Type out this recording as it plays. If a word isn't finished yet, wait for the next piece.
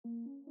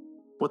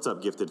What's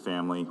up, Gifted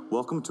family?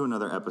 Welcome to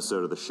another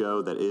episode of the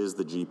show that is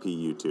the GP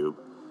YouTube.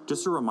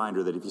 Just a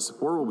reminder that if you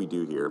support what we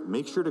do here,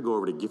 make sure to go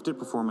over to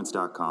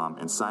giftedperformance.com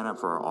and sign up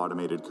for our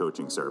automated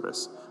coaching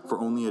service. For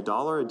only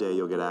 $1 a day,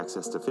 you'll get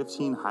access to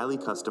 15 highly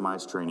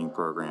customized training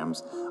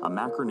programs, a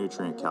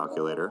macronutrient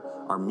calculator,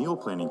 our meal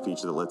planning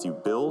feature that lets you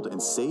build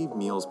and save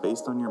meals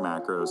based on your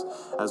macros,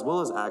 as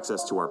well as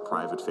access to our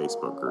private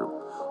Facebook group.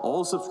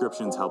 All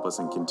subscriptions help us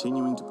in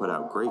continuing to put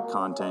out great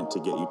content to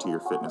get you to your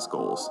fitness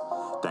goals.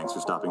 Thanks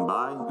for stopping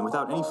by, and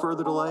without any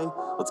further delay,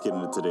 let's get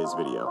into today's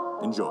video.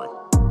 Enjoy.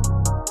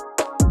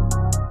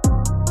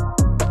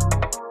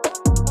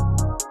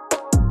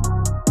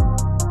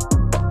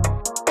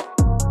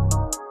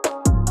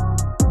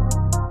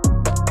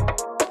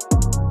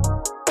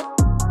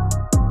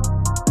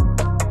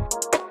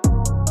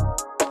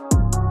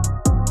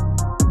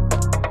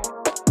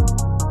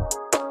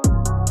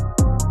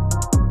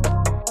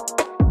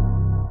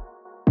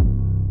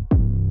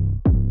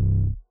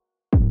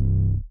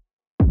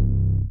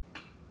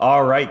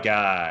 All right,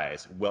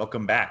 guys,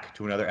 welcome back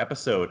to another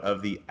episode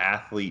of the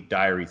Athlete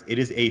Diaries. It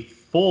is a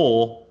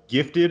full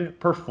Gifted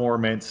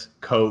Performance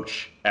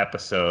Coach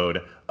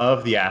episode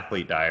of the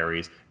Athlete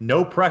Diaries.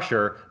 No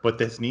pressure, but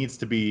this needs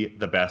to be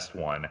the best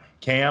one.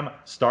 Cam,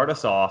 start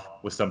us off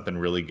with something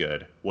really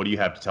good. What do you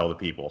have to tell the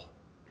people?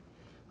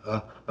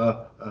 Hi.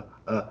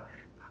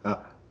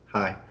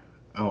 I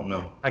don't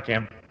know. Hi,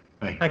 Cam.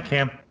 Hi. Hi,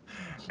 Cam.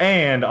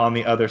 And on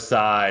the other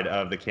side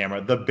of the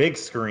camera, the big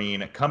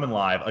screen, coming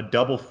live, a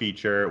double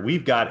feature.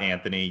 We've got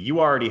Anthony.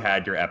 You already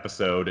had your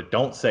episode.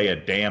 Don't say a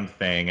damn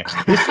thing.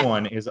 This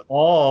one is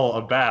all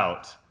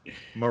about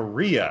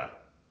Maria,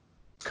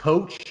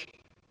 coach,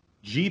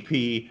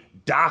 GP,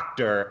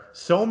 doctor,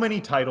 so many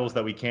titles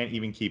that we can't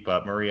even keep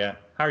up. Maria,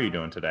 how are you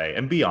doing today?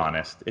 And be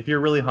honest. If you're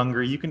really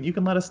hungry, you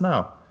can let us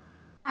know.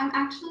 I'm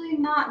actually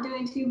not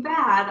doing too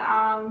bad.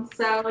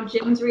 So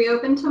gyms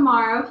reopen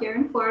tomorrow here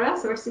in Florida,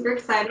 so we're super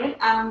excited.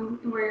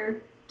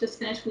 We're just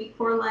finished week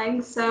 4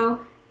 legs, so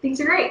things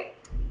are great.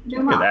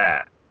 Doing Look well.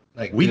 at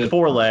that. Week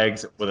 4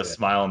 legs with a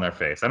smile on their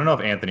face. I don't know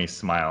if Anthony's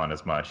smiling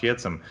as much. He had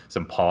some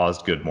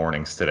paused good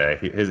mornings today.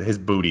 His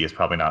booty is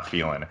probably not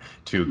feeling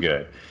too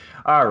good.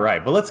 All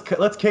right, but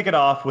let's kick it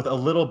off with a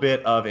little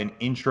bit of an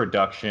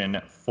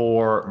introduction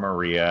for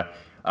Maria.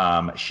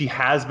 She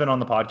has been on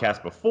the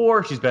podcast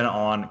before. She's been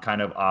on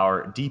kind of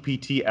our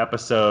DPT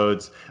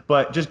episodes,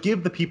 but just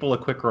give the people a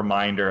quick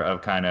reminder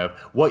of kind of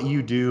what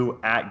you do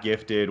at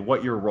Gifted,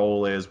 what your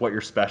role is, what your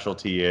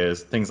specialty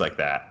is, things like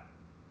that.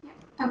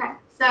 Okay,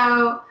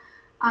 so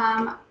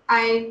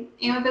I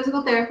am a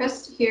physical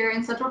therapist here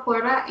in Central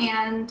Florida,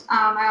 and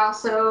I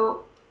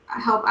also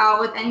help out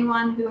with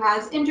anyone who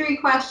has injury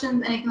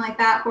questions, anything like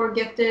that for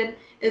Gifted,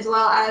 as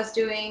well as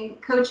doing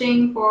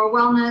coaching for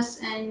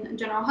wellness and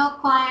general health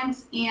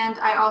clients. And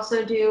I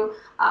also do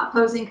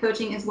posing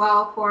coaching as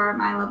well for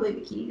my lovely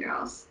bikini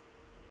girls.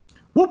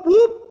 Whoop,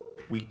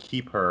 whoop. We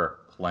keep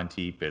her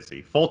plenty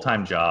busy.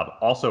 Full-time job,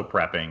 also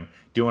prepping,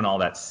 doing all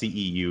that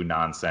CEU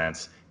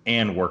nonsense,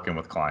 and working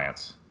with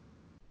clients.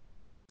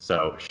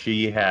 So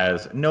she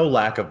has no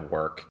lack of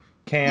work.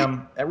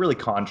 Cam, that really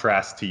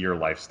contrasts to your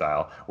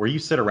lifestyle, where you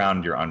sit around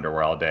in your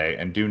underwear all day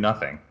and do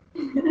nothing.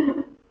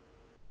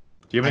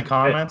 Do you have any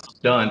comments?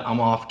 Done. I'm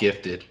off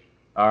Gifted.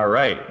 All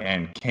right.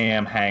 And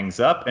Cam hangs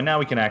up, and now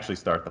we can actually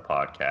start the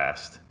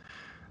podcast.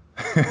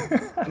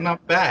 I'm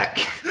not back.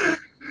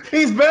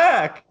 He's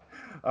back.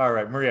 All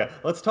right, Maria,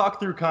 let's talk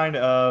through kind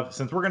of,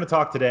 since we're going to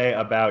talk today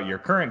about your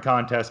current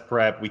contest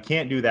prep, we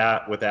can't do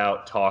that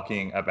without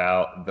talking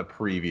about the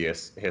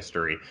previous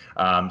history.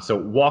 So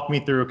walk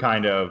me through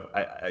kind of,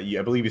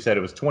 I believe you said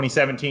it was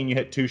 2017, you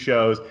hit 2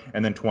 shows,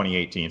 and then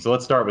 2018. So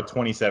let's start with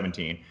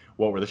 2017.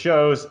 What were the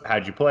shows?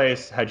 How'd you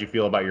place? How'd you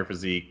feel about your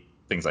physique?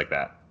 Things like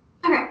that.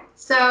 Okay,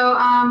 so when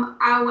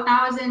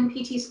I was in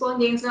PT school in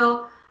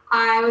Gainesville,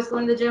 I was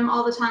going to the gym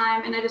all the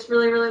time, and I just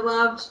really, really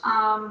loved,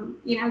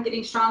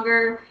 getting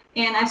stronger.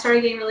 And I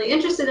started getting really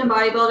interested in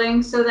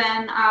bodybuilding. So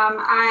then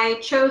I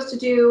chose to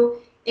do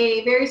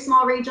a very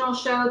small regional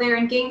show there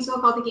in Gainesville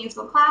called the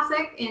Gainesville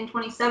Classic in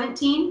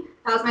 2017.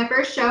 That was my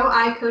first show.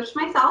 I coached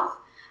myself.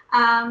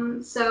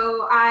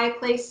 So I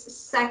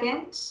placed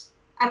second.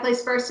 I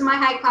placed first in my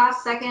height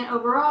class, second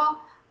overall.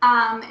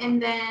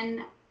 And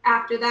then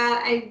after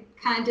that, I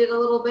kind of did a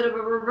little bit of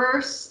a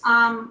reverse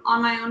on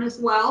my own as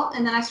well.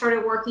 And then I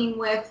started working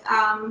with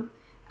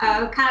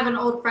kind of an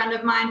old friend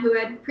of mine who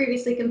had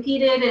previously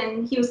competed,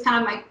 and he was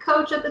kind of my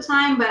coach at the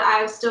time, but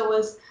I still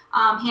was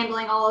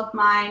handling all of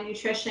my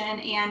nutrition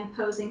and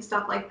posing,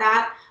 stuff like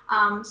that.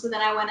 So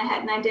then I went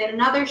ahead and I did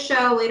another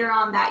show later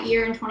on that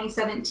year in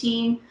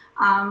 2017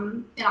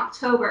 in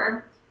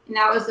October. And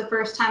that was the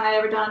first time I'd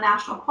ever done a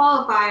national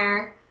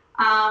qualifier.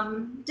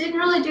 Didn't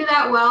really do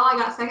that well. I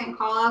got second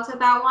call outs at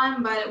that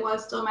one, but it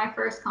was still my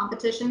first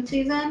competition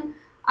season.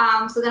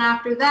 So then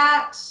after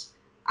that,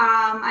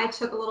 I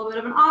took a little bit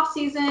of an off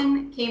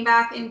season, came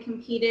back and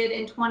competed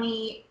in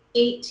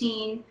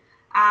 2018,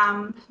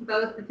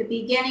 both at the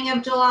beginning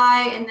of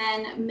July and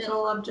then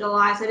middle of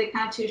July. So I did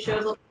kind of 2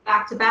 shows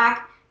back to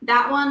back.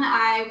 that one,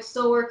 I was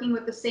still working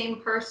with the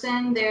same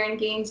person there in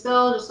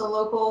Gainesville, just a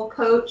local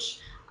coach.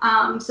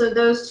 So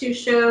those two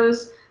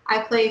shows,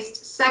 I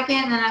placed second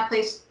and I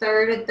placed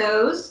third at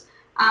those.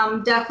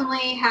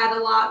 Definitely had a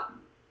lot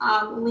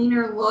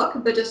leaner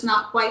look, but just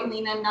not quite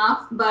lean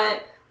enough.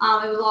 But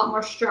it was a lot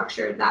more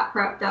structured, that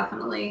prep,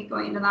 definitely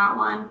going into that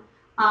one.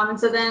 And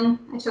so then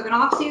I took an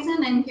off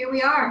season, and here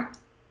we are.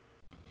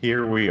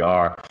 Here we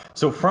are.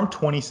 So from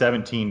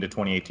 2017 to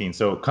 2018,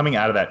 so coming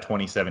out of that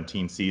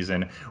 2017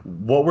 season,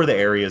 what were the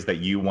areas that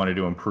you wanted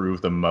to improve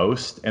the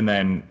most? And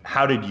then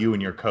how did you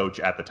and your coach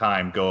at the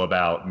time go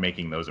about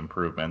making those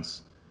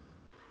improvements?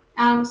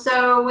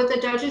 So with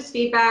the judges'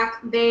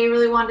 feedback, they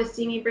really wanted to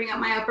see me bring up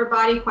my upper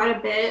body quite a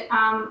bit.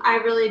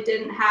 I really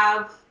didn't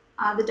have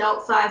the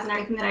delt size and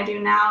everything that I do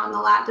now in the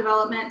lat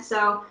development.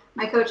 So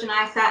my coach and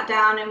I sat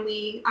down and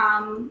we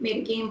made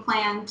a game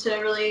plan to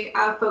really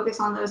focus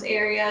on those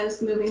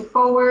areas moving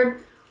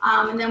forward.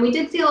 And then we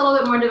did see a little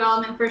bit more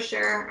development for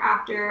sure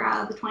after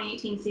the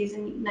 2018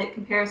 season, the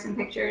comparison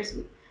pictures.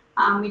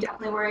 We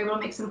definitely were able to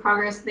make some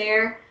progress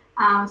there.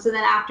 So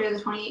then after the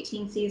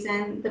 2018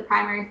 season, the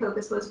primary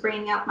focus was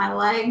bringing up my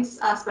legs,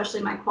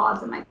 especially my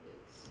quads and my glutes.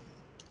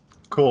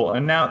 Cool.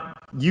 And now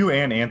you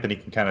and Anthony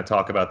can kind of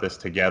talk about this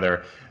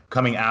together.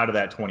 Coming out of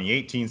that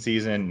 2018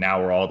 season,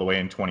 now we're all the way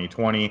in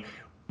 2020.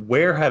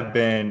 Where have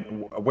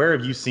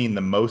you seen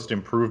the most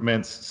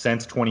improvements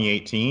since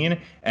 2018?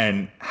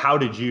 And how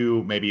did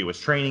you, maybe it was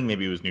training,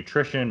 maybe it was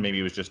nutrition, maybe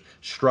it was just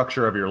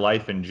structure of your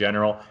life in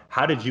general.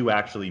 How did you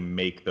actually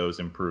make those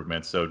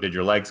improvements? So did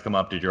your legs come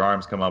up? Did your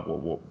arms come up?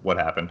 What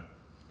happened?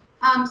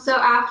 So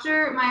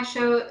after my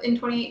show in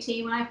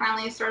 2018, when I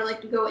finally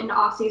started to go into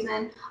off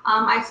season,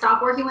 I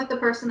stopped working with the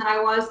person that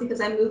I was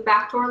because I moved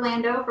back to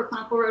Orlando for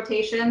clinical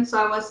rotation.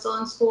 So I was still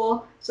in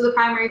school. So the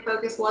primary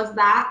focus was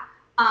that.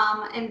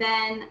 And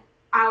then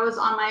I was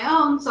on my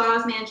own, so I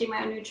was managing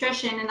my own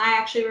nutrition, and I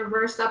actually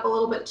reversed up a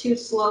little bit too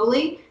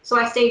slowly. So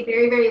I stayed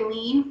very, very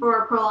lean for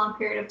a prolonged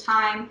period of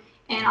time.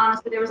 And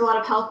honestly, there was a lot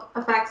of health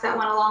effects that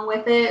went along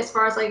with it, as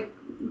far as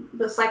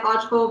the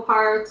psychological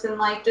parts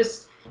and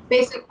just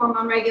basic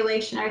hormone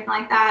regulation, everything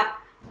like that.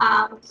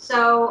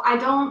 So I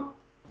don't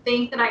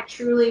think that I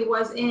truly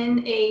was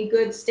in a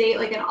good state,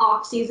 like an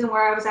off season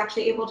where I was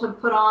actually able to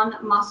put on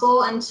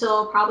muscle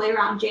until probably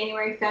around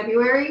January,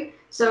 February.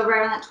 So right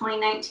around that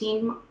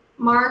 2019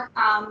 mark.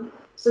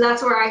 So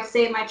that's where I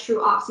say my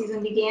true off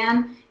season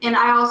began. And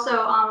I also,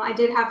 I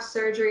did have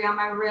surgery on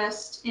my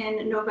wrist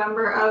in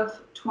November of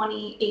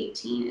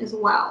 2018 as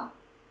well.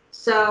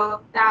 So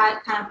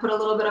that kind of put a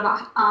little bit of a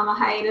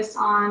hiatus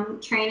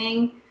on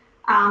training.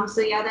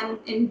 So yeah, then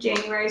in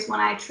January is when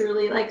I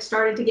truly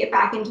started to get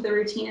back into the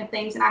routine of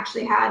things and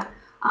actually had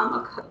a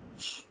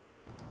coach.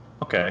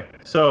 Okay.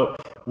 So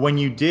when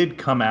you did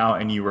come out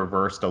and you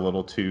reversed a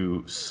little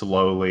too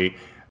slowly,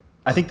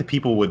 I think the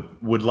people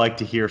would like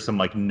to hear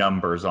some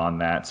numbers on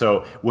that.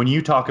 So when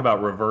you talk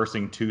about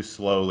reversing too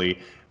slowly,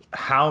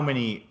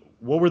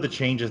 what were the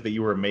changes that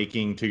you were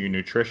making to your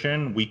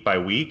nutrition week by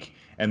week,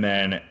 and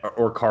then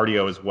or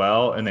cardio as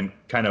well, and then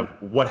kind of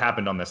what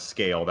happened on the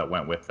scale that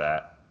went with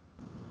that?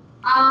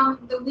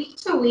 The week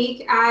to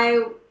week,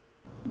 I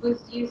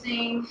was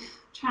using,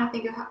 trying to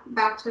think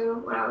back to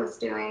what I was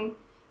doing.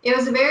 It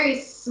was a very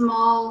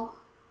small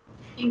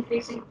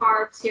increasing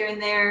carbs here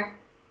and there.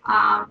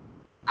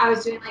 I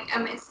was doing I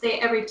might say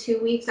every 2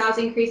 weeks I was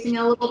increasing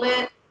a little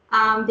bit.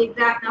 The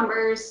exact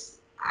numbers,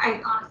 I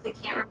honestly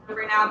can't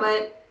remember now,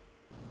 but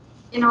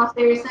in all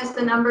seriousness,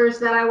 the numbers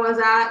that I was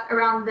at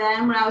around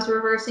then when I was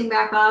reversing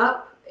back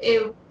up,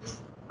 it was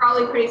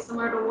probably pretty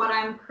similar to what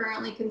I'm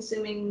currently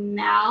consuming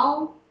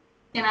now.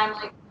 And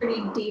I'm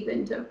pretty deep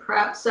into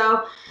prep.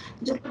 So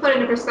just to put it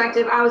into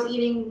perspective, I was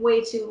eating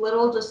way too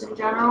little just in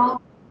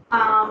general.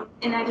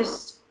 And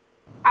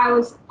I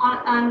was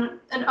on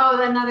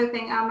another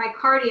thing, my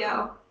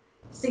cardio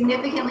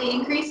significantly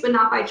increased, but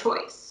not by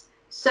choice.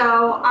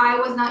 So I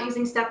was not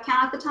using step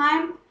count at the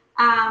time,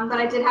 but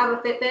I did have a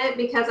Fitbit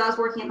because I was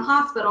working in the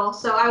hospital.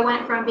 So I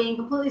went from being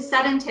completely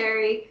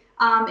sedentary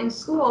in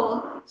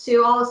school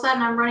to all of a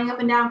sudden I'm running up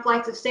and down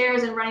flights of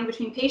stairs and running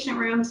between patient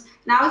rooms.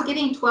 And I was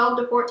getting 12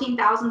 to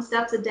 14,000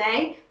 steps a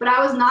day, but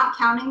I was not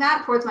counting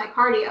that towards my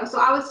cardio. So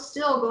I was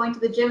still going to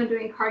the gym and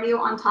doing cardio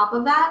on top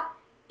of that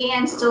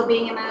and still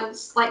being in a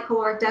slight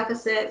caloric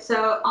deficit.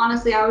 So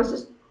honestly, I was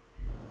just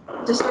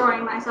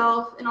destroying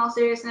myself in all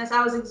seriousness.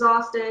 I was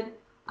exhausted.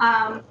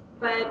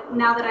 But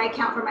now that I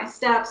account for my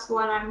steps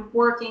when I'm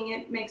working,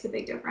 it makes a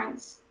big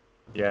difference.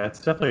 Yeah, it's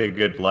definitely a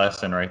good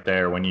lesson right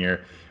there when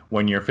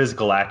your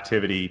physical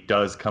activity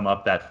does come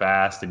up that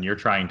fast and you're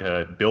trying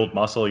to build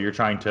muscle, you're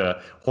trying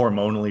to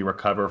hormonally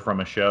recover from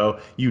a show,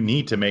 you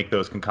need to make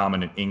those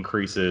concomitant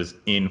increases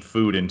in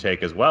food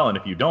intake as well. And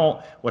if you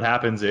don't, what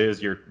happens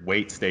is your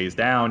weight stays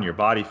down, your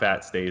body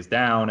fat stays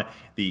down,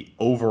 the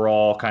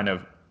overall kind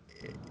of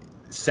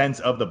sense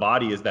of the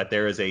body is that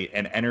there is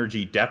an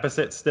energy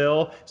deficit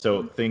still.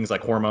 So things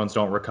like hormones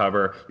don't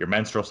recover, your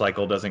menstrual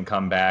cycle doesn't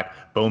come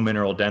back, bone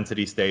mineral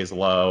density stays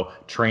low,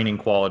 training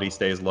quality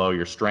stays low,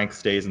 your strength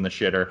stays in the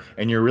shitter,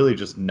 and you're really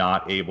just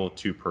not able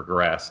to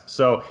progress.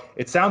 So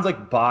it sounds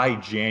like by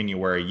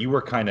January, you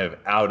were kind of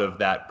out of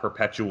that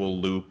perpetual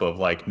loop of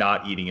like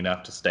not eating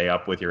enough to stay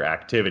up with your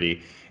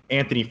activity.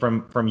 Anthony,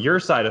 from your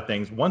side of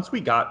things, once we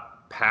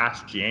got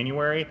past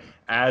January,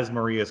 as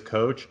Maria's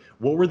coach,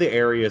 what were the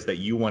areas that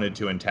you wanted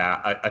to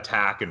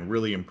attack and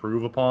really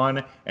improve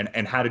upon,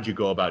 and how did you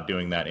go about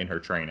doing that in her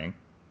training?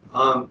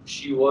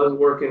 She was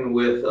working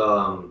with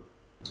coach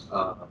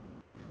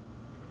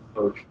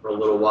for a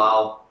little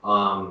while.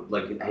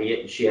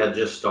 She had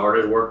just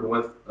started working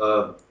with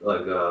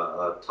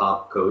a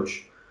top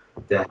coach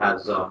that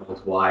has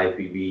multiple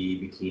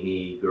IFBB,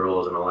 bikini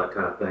girls, and all that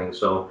kind of thing.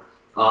 So,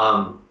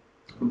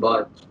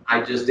 but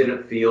I just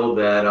didn't feel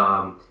that.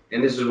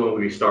 And this is when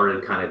we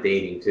started kind of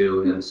dating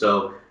too, and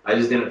so I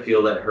just didn't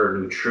feel that her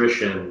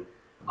nutrition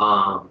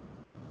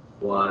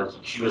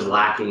she was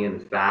lacking in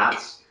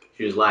fats,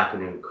 she was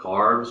lacking in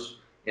carbs,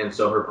 and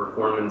so her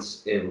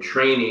performance in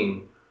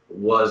training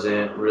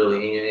wasn't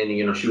really.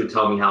 And she would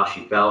tell me how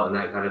she felt and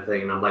that kind of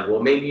thing, and I'm like,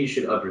 well, maybe you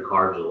should up your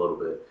carbs a little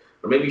bit,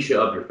 or maybe you should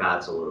up your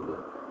fats a little bit.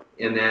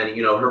 And then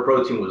her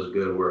protein was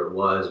good where it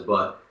was,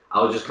 but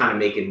I was just kind of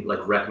making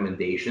like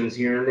recommendations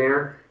here and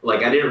there.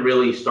 Like I didn't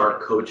really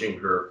start coaching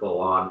her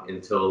full on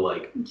until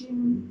like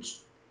June.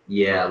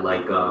 Yeah,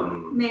 like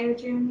May or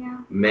June, yeah.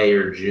 May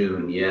or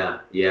June, yeah,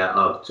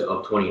 of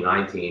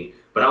 2019.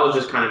 But I was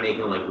just kind of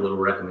making like little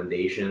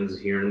recommendations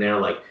here and there,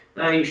 like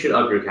you should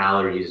up your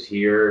calories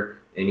here,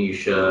 and you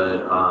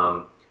should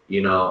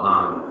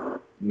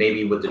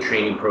maybe with the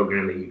training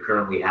program that you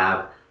currently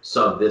have,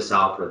 sub this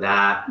out for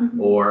that,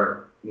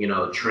 or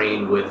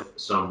train with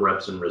some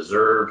reps in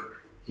reserve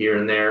here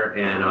and there,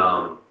 and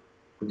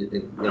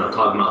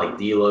talking about like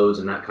deloads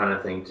and that kind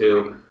of thing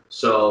too.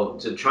 So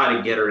to try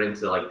to get her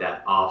into like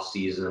that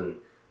off-season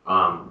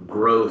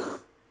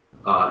growth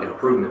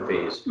improvement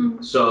phase.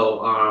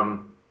 So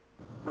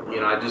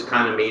I just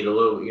kind of made a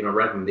little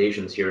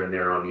recommendations here and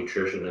there on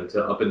nutrition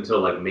up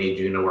until like May,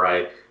 June, where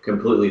I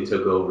completely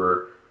took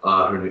over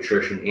her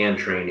nutrition and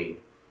training.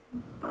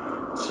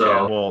 So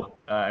yeah, well,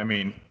 I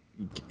mean,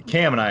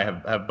 Cam and I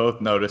have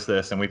both noticed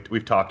this, and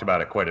we've talked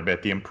about it quite a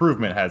bit. The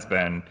improvement has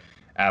been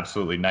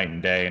absolutely night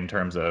and day in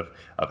terms of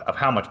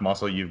how much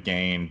muscle you've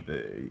gained,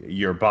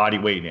 your body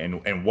weight,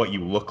 and what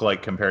you look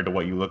like compared to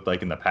what you looked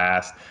like in the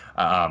past.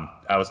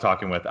 I was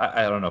talking with,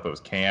 I don't know if it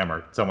was Cam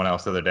or someone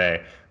else the other day.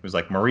 It was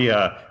like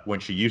Maria, when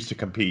she used to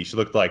compete, she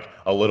looked like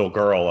a little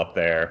girl up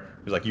there.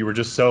 It was like you were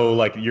just so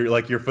like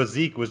your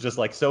physique was just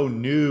like so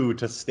new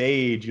to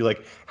stage.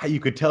 You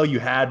could tell you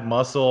had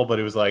muscle, but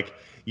it was like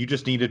you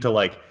just needed to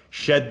like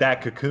shed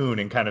that cocoon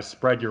and kind of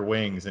spread your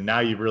wings. And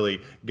now you've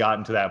really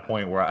gotten to that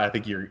point where I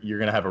think you're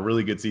going to have a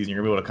really good season.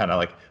 You're going to be able to kind of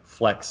like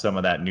flex some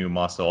of that new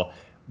muscle.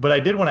 But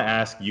I did want to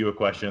ask you a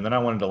question, and then I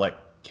wanted to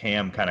let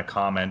Cam kind of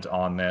comment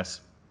on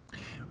this.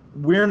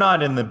 We're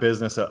not in the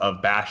business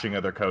of bashing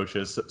other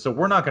coaches, so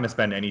we're not going to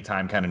spend any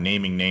time kind of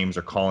naming names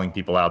or calling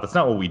people out. That's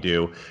not what we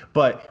do.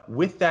 But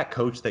with that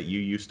coach that you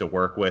used to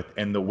work with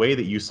and the way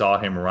that you saw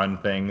him run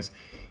things,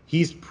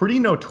 he's pretty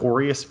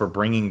notorious for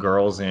bringing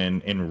girls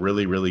in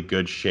really, really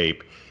good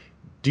shape.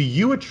 Do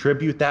you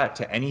attribute that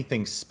to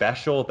anything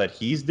special that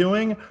he's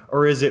doing,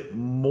 or is it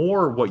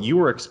more what you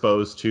were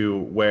exposed to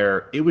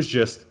where it was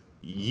just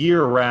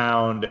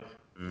year-round,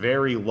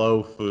 very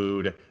low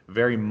food,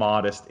 very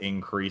modest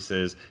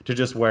increases, to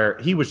just where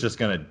he was just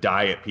going to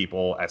diet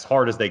people as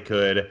hard as they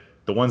could?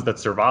 The ones that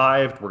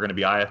survived were going to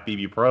be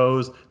IFBB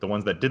pros. The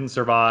ones that didn't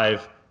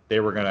survive, they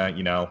were going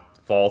to,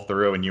 fall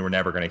through, and you were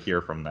never going to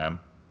hear from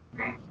them.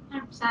 Right,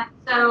 100%.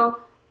 So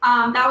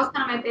that was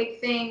kind of my big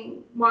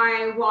thing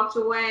why I walked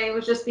away,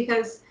 was just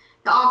because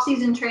the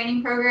off-season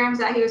training programs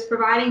that he was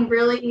providing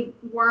really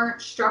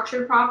weren't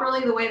structured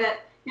properly the way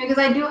that, because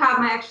I do have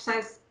my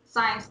exercise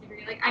science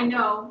degree. Like I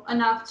know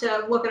enough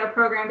to look at a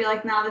program and be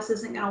like, no, this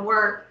isn't going to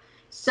work.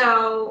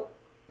 So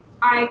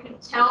I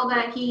could tell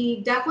that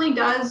he definitely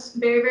does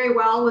very, very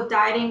well with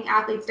dieting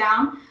athletes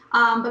down.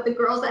 But the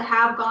girls that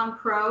have gone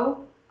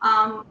pro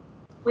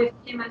with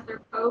him as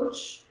their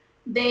coach,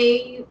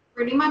 they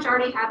pretty much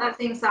already had that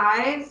same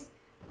size,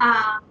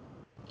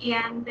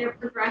 and their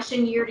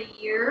progression year to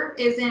year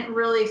isn't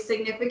really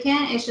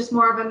significant. It's just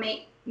more of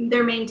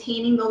they're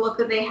maintaining the look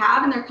that they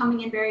have, and they're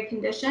coming in very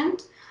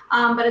conditioned.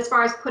 But as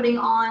far as putting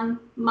on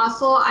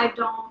muscle, I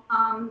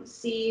don't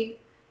see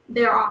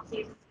their off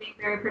seasons being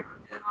very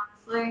productive,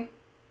 honestly.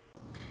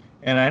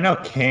 And I know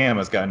Cam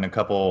has gotten a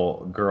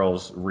couple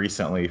girls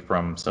recently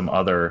from some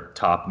other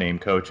top name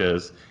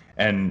coaches.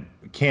 And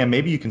Cam,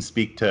 maybe you can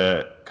speak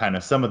to kind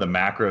of some of the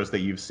macros that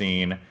you've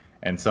seen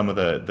and some of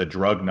the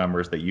drug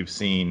numbers that you've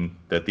seen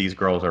that these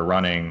girls are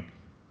running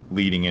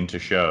leading into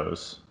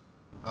shows.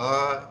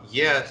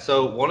 Yeah.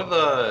 So one of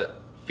the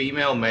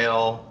female,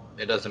 male,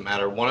 it doesn't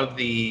matter. One of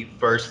the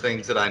first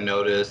things that I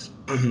noticed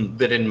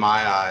that in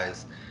my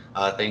eyes,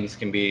 things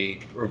can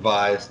be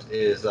revised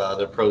is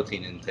their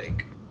protein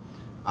intake.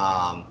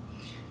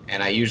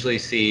 And I usually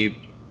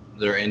see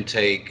their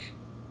intake,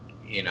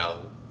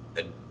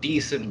 a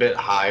decent bit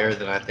higher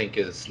than I think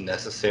is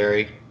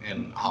necessary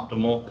and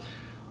optimal.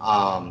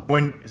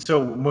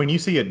 When you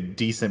see a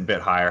decent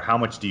bit higher, how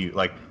much do you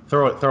like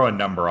throw a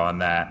number on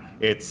that?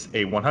 It's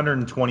a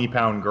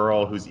 120-pound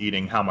girl who's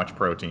eating how much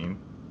protein?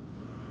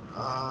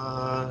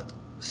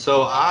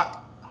 So I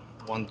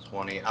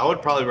 120. I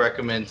would probably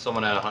recommend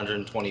someone at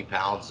 120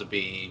 pounds to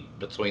be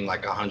between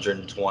like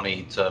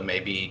 120 to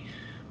maybe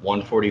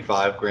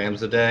 145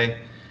 grams a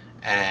day,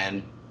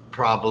 and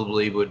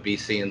probably would be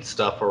seeing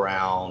stuff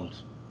around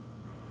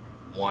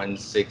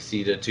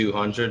 160 to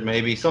 200,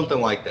 maybe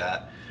something like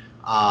that.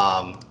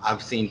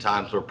 I've seen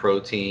times where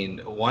protein.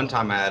 One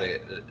time I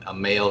had a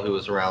male who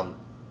was around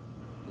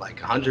like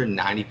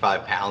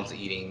 195 pounds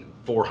eating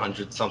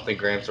 400 something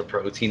grams of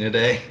protein a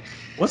day.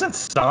 Wasn't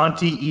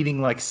Santi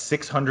eating like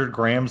 600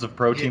 grams of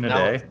protein a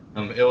day?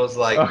 It was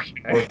like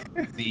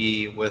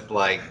Okay. with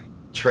like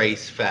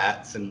trace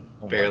fats and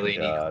Oh my barely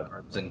any God.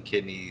 carbs, and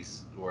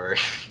kidneys were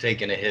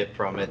taking a hit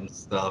from it and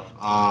stuff.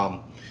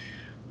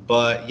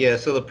 But yeah,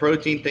 so the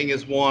protein thing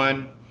is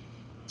one.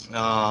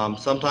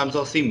 Sometimes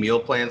I'll see meal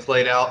plans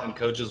laid out, and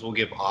coaches will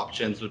give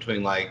options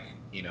between like,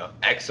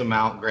 X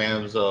amount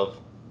grams of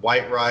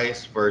white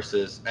rice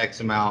versus X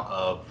amount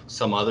of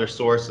some other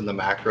source, and the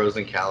macros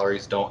and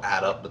calories don't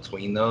add up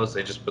between those.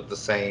 They just put the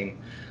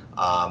same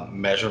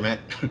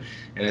measurement,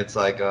 and it's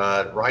like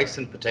rice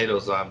and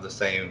potatoes don't have the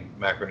same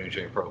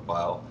macronutrient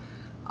profile.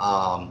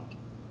 Um,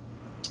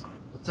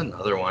 what's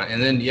another one?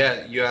 And then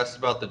yeah, you asked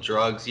about the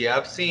drugs. Yeah,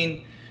 I've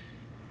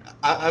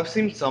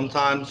seen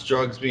sometimes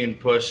drugs being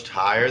pushed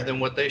higher than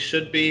what they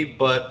should be,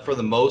 but for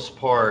the most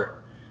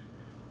part,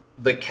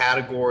 the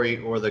category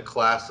or the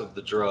class of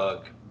the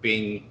drug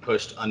being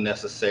pushed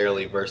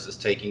unnecessarily versus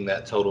taking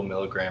that total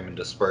milligram and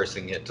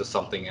dispersing it to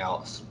something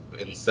else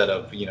instead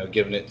of,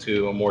 giving it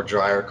to a more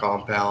drier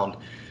compound,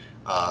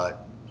 uh,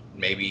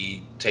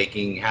 maybe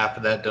taking half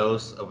of that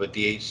dose of a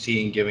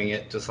DHT and giving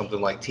it to something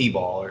like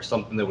T-ball or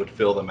something that would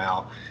fill them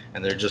out,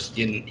 and they're just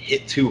getting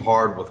hit too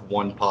hard with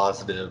one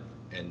positive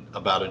and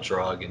about a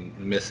drug and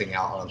missing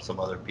out on some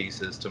other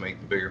pieces to make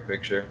the bigger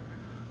picture.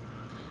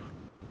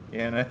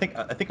 Yeah, and I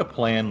think a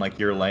plan like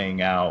you're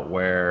laying out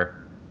where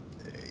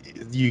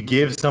you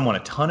give someone a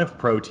ton of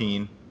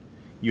protein,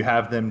 you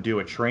have them do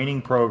a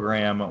training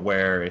program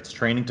where it's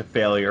training to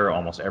failure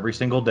almost every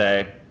single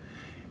day,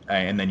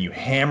 and then you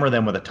hammer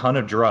them with a ton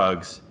of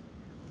drugs.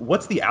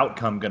 What's the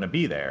outcome going to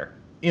be there?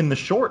 In the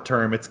short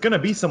term, it's going to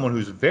be someone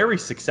who's very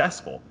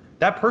successful.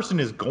 That person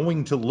is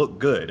going to look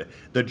good.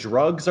 The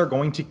drugs are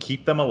going to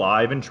keep them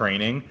alive in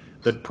training.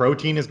 The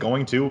protein is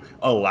going to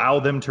allow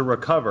them to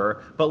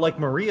recover. But like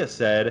Maria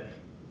said,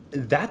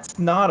 that's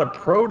not a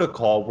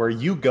protocol where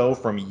you go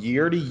from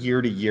year to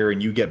year to year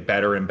and you get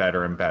better and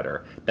better and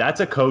better. That's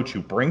a coach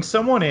who brings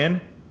someone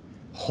in,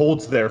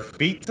 holds their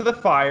feet to the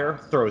fire,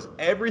 throws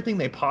everything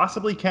they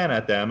possibly can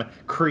at them,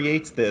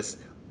 creates this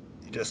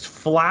just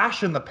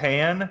flash in the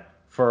pan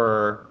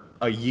for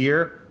a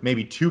year,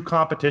 maybe 2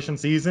 competition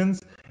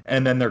seasons,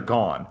 and then they're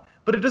gone.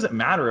 But it doesn't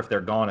matter if they're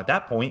gone at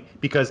that point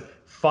because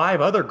 5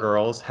 other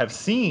girls have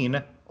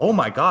seen, oh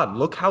my God,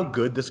 look how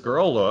good this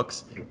girl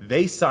looks.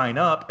 They sign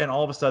up, and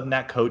all of a sudden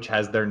that coach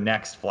has their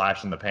next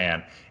flash in the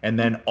pan. And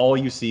then all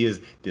you see is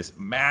this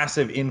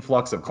massive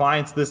influx of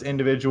clients, this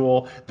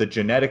individual, the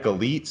genetic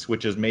elites,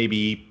 which is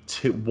maybe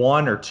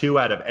 1 or 2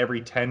 out of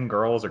every 10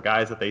 girls or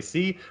guys that they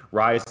see,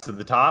 rise to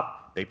the top.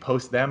 They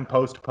post them,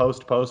 post.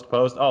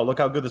 Oh, look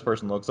how good this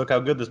person looks. Look how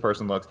good this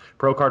person looks.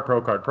 Pro card,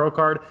 pro card, pro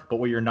card. But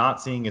what you're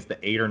not seeing is the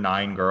 8 or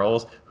 9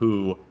 girls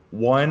who,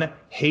 1,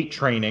 hate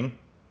training,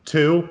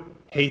 2,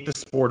 hate the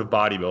sport of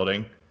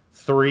bodybuilding,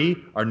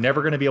 3, are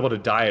never going to be able to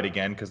diet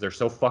again because they're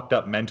so fucked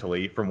up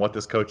mentally from what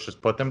this coach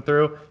just put them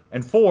through,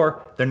 and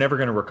 4, they're never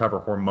going to recover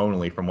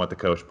hormonally from what the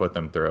coach put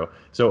them through.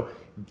 So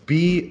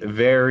be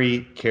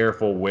very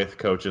careful with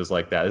coaches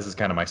like that. This is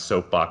kind of my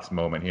soapbox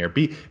moment here.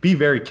 Be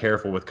very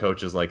careful with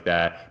coaches like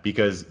that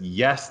because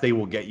yes, they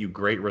will get you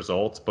great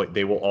results, but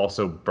they will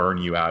also burn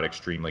you out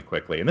extremely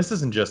quickly. And this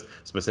isn't just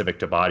specific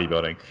to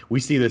bodybuilding. We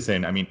see this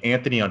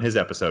Anthony on his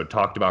episode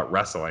talked about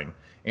wrestling.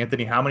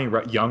 Anthony, how many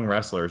young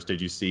wrestlers did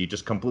you see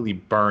just completely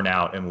burn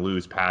out and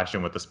lose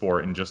passion with the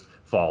sport and just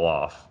fall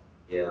off?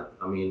 Yeah,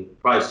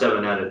 probably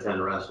 7 out of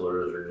 10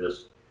 wrestlers are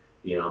just,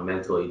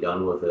 mentally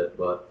done with it.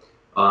 But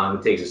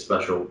it takes a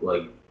special,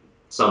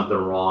 something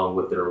wrong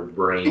with their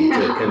brain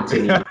to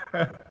continue.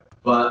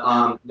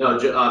 But no,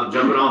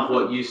 jumping off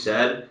what you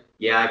said,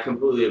 yeah, I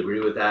completely agree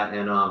with that.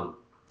 And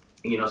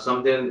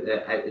something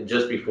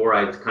just before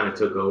I kind of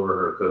took over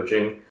her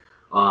coaching,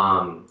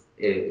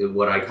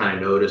 what I kind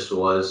of noticed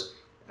was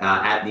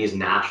at these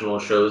national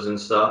shows and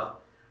stuff,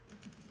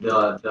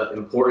 the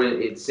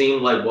important, it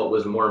seemed like what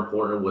was more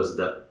important was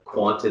the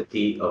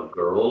quantity of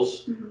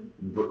girls,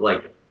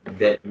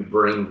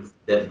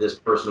 that this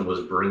person was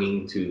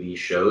bringing to these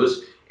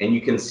shows, and you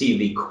can see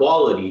the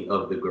quality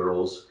of the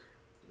girls.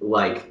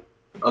 Like,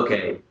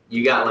 okay,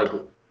 you got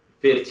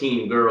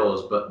 15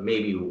 girls, but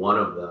maybe one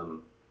of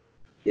them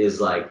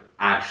is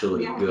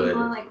actually good.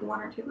 Only like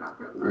one or two got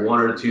pro cards. One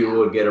or two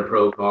would get a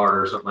pro card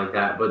or something like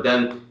that. But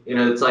then,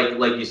 it's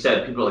like you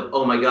said, people are like,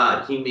 oh my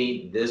God, he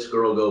made this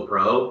girl go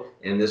pro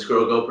and this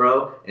girl go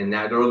pro and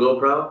that girl go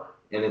pro.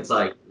 And it's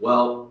like,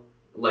 well,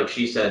 like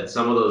she said,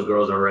 some of those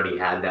girls already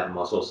had that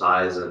muscle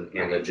size and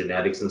the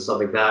genetics and stuff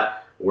like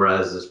that.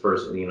 Whereas this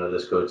person,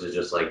 this coach is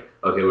just like,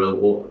 okay,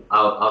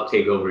 I'll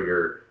take over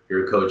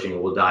your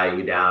coaching, we'll diet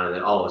you down, and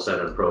then all of a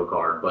sudden a pro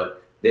card.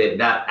 But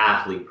that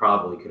athlete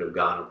probably could have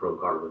gotten a pro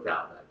card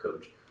without that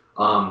coach.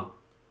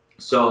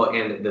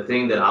 And the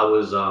thing that I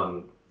was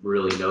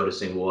really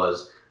noticing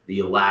was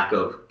the lack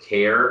of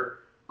care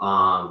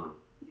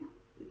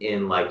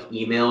in like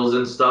emails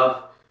and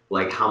stuff,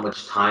 like how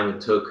much time it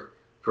took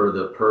for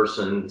the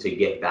person to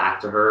get back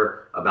to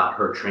her about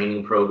her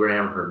training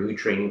program, her new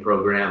training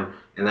program.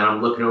 And then I'm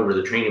looking over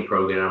the training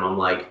program and I'm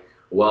like,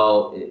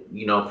 well,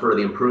 for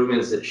the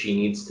improvements that she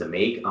needs to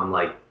make, I'm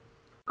like,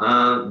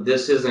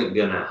 this isn't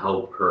gonna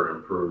help her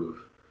improve.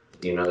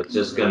 It's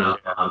just gonna,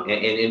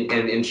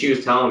 and she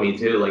was telling me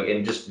too, like,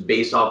 and just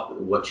based off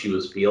what she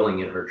was feeling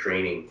in her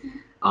training,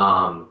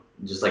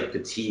 just like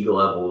fatigue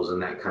levels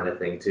and that kind of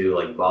thing too,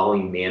 like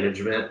volume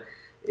management,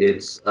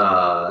 it's,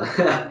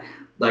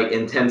 like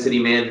intensity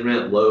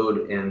management,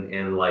 load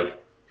and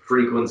like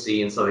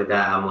frequency and stuff like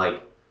that. I'm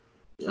like,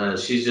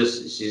 she's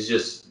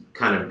just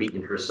kind of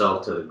beating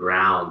herself to the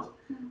ground,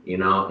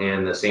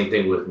 and the same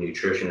thing with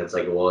nutrition. It's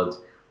like, well, it's,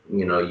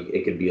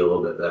 it could be a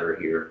little bit better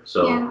here.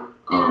 So, yeah.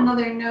 And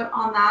another note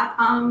on that,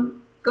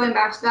 going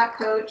back to that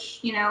coach,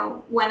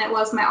 when it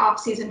was my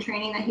off-season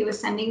training that he was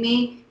sending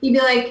me, he'd be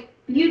like,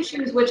 you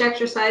choose which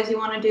exercise you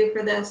want to do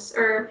for this,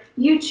 or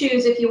you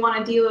choose if you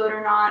want to deload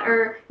or not,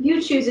 or you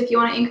choose if you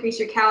want to increase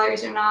your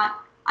calories or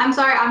not. I'm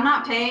sorry, I'm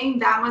not paying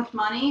that much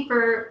money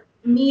for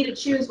me to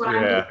choose what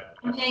I'm doing.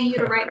 I'm paying you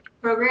to write the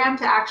program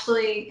to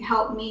actually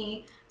help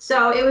me.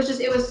 So it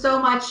was so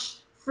much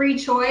free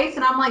choice,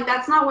 and I'm like,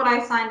 that's not what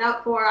I signed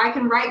up for. I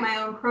can write my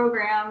own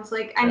programs.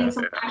 Like, I need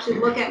someone to actually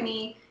look at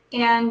me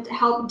and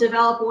help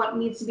develop what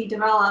needs to be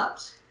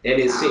developed. And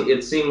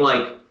it seemed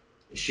like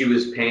she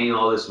was paying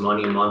all this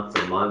money month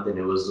to month, and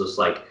it was just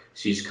like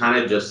she's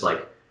kind of just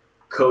like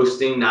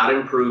coasting, not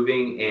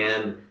improving,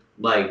 and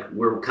like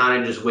we're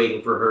kind of just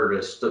waiting for her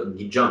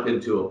to jump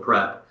into a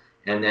prep,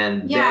 and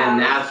then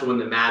that's when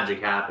the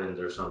magic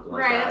happens or something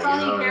like that. Right, that's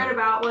all he cared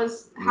about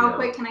was how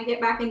quick can I get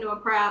back into a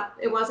prep.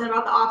 It wasn't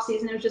about the off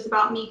season. It was just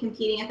about me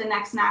competing at the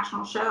next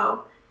national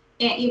show.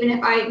 And even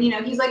if I,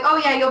 he's like, oh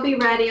yeah, you'll be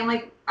ready. I'm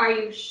like, are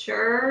you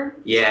sure?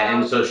 Yeah,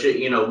 and so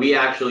she, we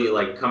actually,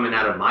 like, coming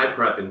out of my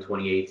prep in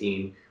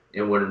 2018,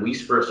 and when we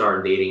first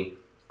started dating,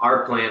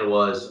 our plan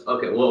was,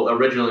 okay, well,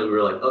 originally we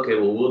were like, okay,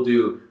 well, we'll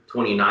do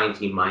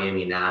 2019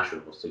 Miami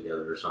Nationals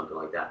together or something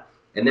like that.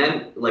 And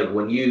then, like,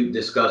 when you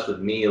discussed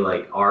with me,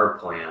 like, our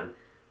plan,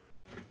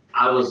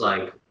 I was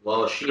like,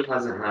 well, she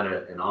hasn't had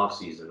an off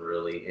season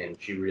really, and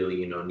she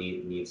really,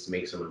 needs to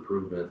make some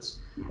improvements.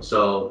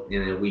 So,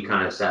 and then we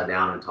kind of sat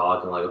down and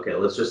talked and like, okay,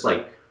 let's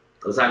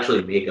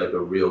actually make like a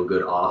real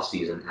good off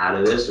season out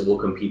of this, and we'll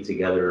compete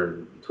together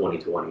in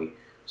 2020.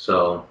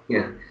 So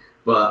yeah,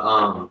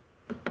 but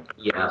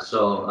yeah.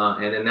 So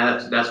and then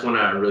that's when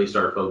I really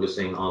started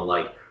focusing on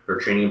like her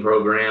training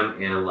program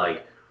and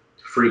like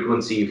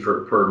frequency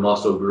per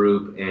muscle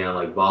group and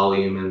like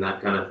volume and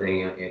that kind of thing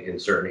in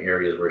certain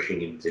areas where she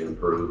needed to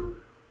improve.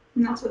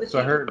 And that's what So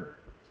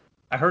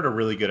I heard a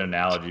really good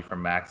analogy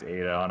from Max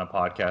Ada on a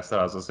podcast that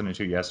I was listening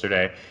to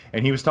yesterday,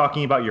 and he was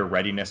talking about your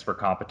readiness for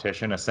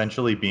competition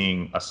essentially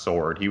being a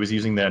sword. He was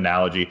using the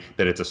analogy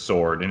that it's a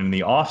sword, and in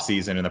the off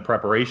season, in the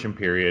preparation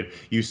period,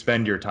 you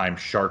spend your time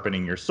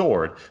sharpening your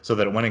sword so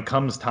that when it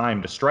comes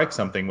time to strike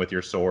something with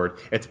your sword,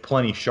 it's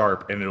plenty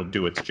sharp and it'll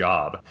do its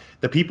job.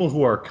 The people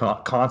who are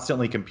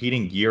constantly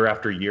competing year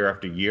after year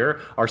after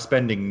year are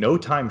spending no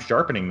time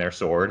sharpening their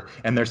sword,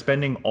 and they're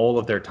spending all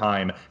of their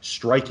time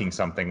striking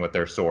something with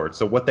their sword.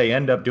 So what they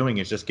end up doing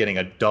is just getting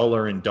a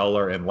duller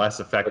and less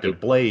effective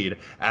blade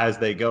as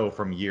they go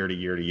from year to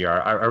year to year.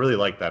 I really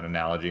like that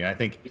analogy, and I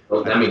think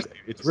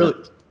it's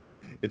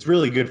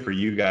really good for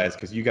you guys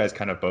because you guys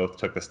kind of both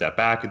took the step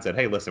back and said,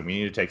 hey, listen, we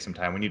need to take some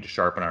time. We need to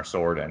sharpen our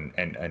sword, and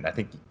I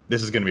think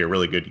this is going to be a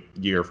really good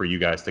year for you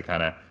guys to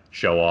kind of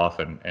show off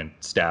and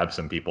stab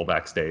some people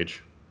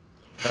backstage.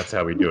 That's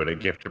how we do it at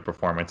Gifted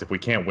Performance. If we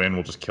can't win,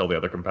 we'll just kill the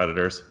other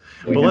competitors.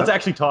 But let's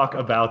actually talk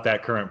about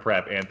that current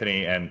prep,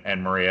 Anthony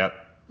and Maria.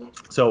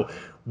 So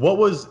what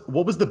was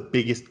the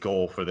biggest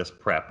goal for this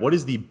prep? What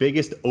is the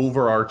biggest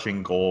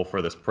overarching goal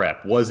for this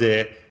prep? Was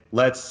it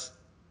let's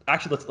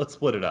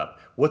split it up.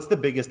 What's the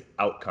biggest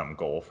outcome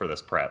goal for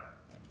this prep?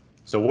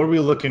 So what are we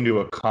looking to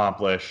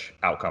accomplish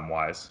outcome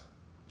wise?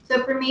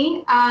 So for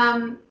me,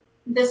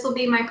 this will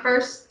be my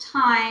first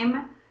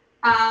time,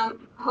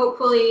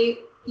 hopefully,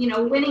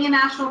 winning a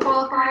national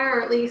qualifier,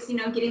 or at least,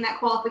 getting that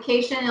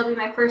qualification. It'll be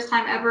my first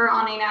time ever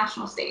on a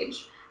national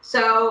stage.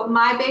 So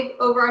my big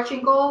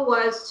overarching goal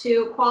was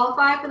to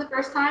qualify for the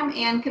first time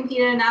and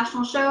compete at a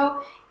national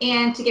show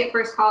and to get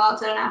first call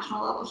outs at a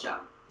national level show.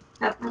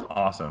 That's my goal.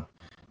 Awesome.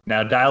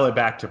 Now dial it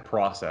back to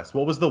process.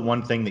 What was the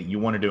one thing that you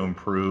wanted to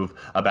improve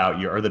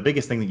about or the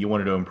biggest thing that you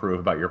wanted to improve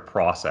about your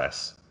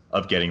process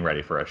of getting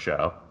ready for a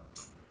show?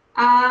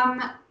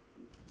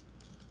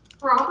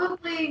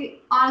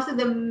 Probably, honestly,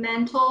 the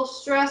mental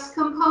stress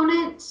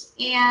component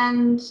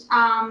and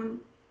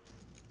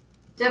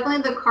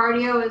definitely the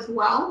cardio as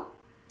well.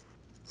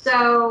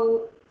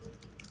 So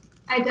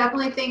I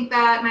definitely think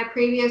that my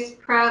previous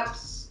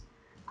preps,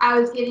 I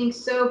was getting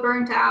so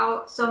burnt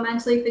out, so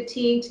mentally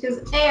fatigued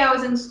because I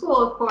was in school,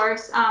 of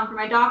course, for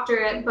my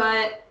doctorate,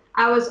 but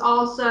I was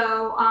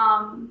also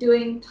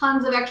doing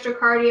tons of extra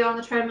cardio on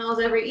the treadmills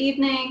every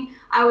evening.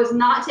 I was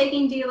not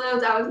taking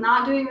deloads. I was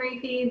not doing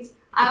refeeds.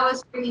 I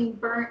was freaking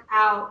burnt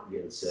out.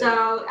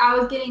 So I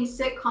was getting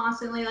sick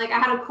constantly. Like I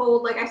had a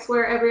cold, like I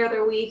swear, every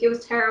other week. It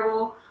was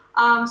terrible.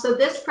 So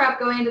this prep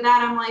going into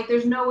that, I'm like,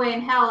 there's no way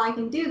in hell I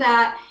can do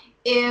that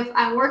if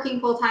I'm working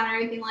full time and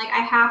everything. Like I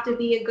have to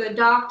be a good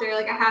doctor.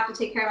 Like I have to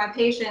take care of my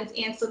patients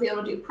and still be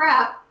able to do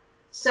prep.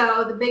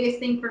 So the biggest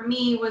thing for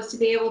me was to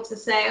be able to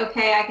say,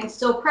 okay, I can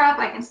still prep,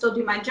 I can still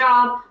do my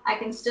job, I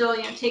can still,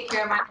 take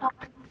care of my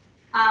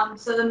home.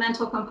 So the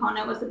mental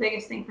component was the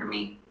biggest thing for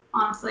me,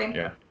 honestly.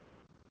 Yeah,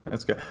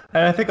 that's good.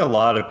 And I think a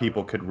lot of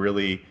people could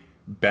really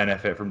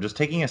benefit from just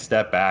taking a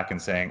step back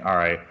and saying, all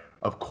right,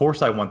 of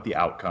course I want the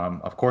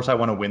outcome. Of course I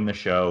want to win the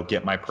show,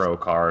 get my pro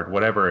card,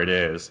 whatever it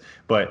is.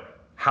 But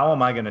how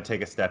am I going to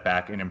take a step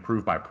back and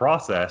improve my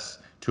process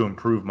to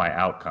improve my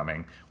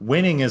outcoming?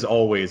 Winning is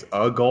always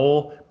a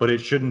goal, but it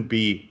shouldn't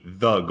be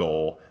the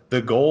goal.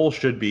 The goal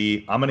should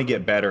be, I'm going to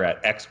get better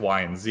at X,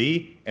 Y, and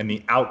Z, and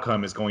the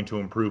outcome is going to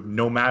improve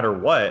no matter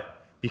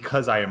what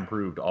because I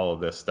improved all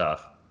of this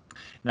stuff.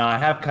 Now, I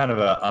have kind of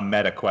a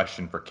meta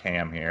question for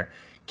Cam here.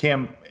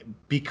 Cam,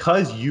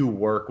 because you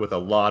work with a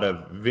lot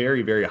of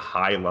very, very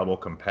high level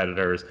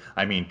competitors,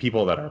 I mean,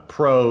 people that are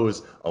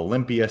pros,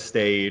 Olympia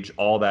stage,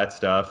 all that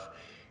stuff,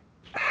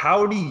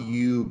 how do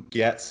you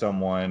get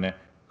someone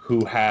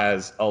who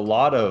has a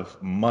lot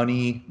of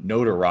money,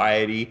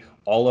 notoriety,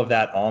 all of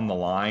that on the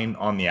line,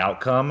 on the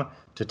outcome,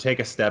 to take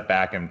a step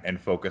back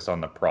and focus on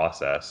the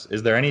process?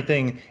 Is there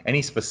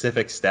any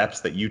specific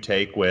steps that you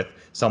take with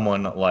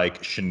someone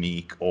like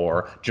Shanique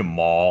or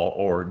Jamal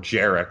or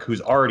Jarek, who's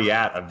already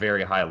at a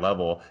very high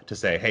level, to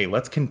say, hey,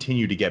 let's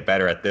continue to get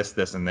better at this,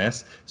 this, and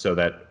this, so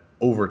that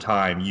over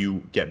time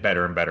you get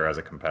better and better as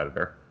a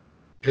competitor?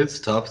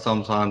 It's tough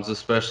sometimes,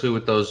 especially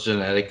with those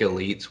genetic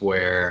elites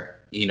where,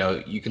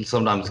 you can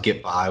sometimes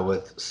get by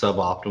with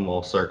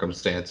suboptimal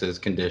circumstances,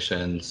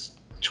 conditions,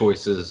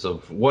 choices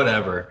of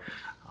whatever.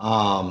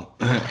 And,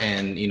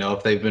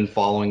 if they've been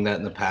following that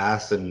in the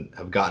past and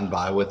have gotten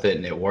by with it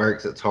and it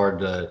works, it's hard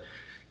to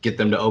get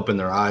them to open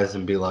their eyes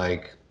and be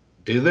like,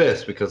 do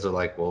this, because they're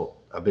like, well,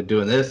 I've been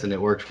doing this and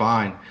it worked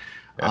fine.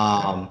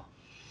 Yeah.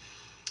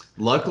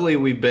 Luckily,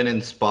 we've been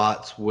in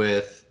spots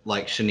with,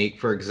 like Shanique,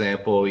 for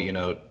example,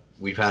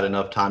 we've had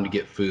enough time to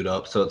get food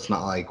up, so it's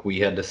not like we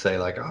had to say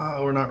like,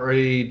 oh, we're not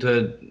ready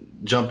to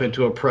jump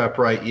into a prep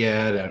right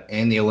yet,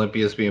 and the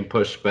Olympia's being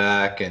pushed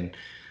back, and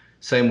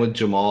same with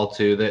Jamal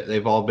too.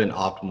 They've all been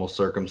optimal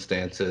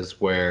circumstances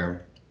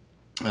where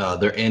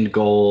their end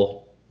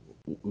goal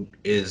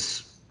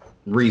is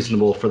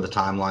reasonable for the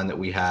timeline that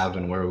we have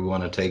and where we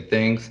want to take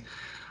things.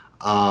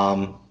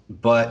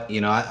 But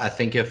I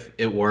think if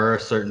it were a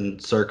certain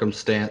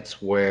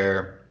circumstance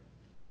where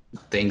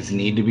things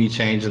need to be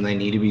changed and they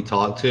need to be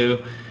talked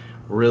to,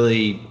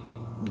 really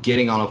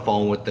getting on a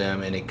phone with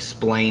them and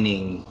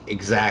explaining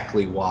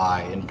exactly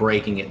why and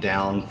breaking it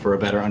down for a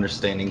better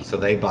understanding so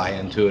they buy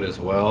into it as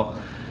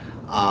well.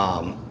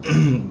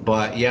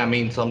 But yeah, I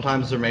mean,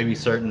 sometimes there may be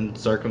certain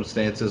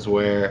circumstances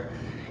where,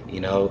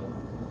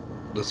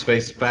 let's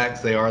face the facts,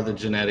 they are the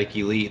genetic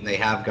elite and they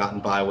have gotten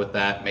by with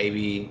that.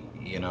 Maybe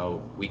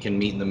we can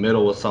meet in the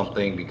middle with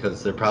something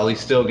because they're probably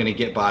still going to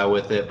get by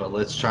with it, but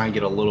let's try and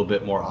get a little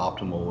bit more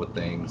optimal with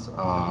things.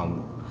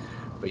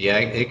 But yeah,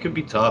 it could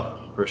be tough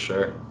for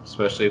sure,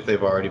 especially if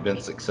they've already been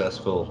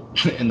successful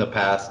in the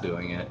past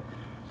doing it.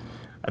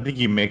 I think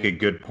you make a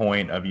good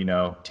point of,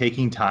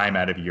 taking time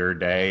out of your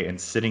day and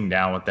sitting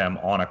down with them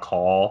on a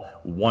call,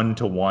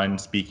 one-to-one,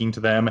 speaking to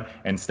them,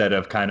 instead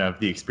of kind of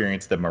the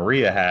experience that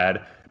Maria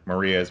had.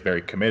 Maria is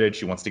very committed.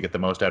 She wants to get the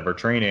most out of her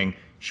training.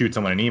 Shoot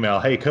someone an email,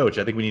 hey, coach,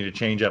 I think we need to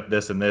change up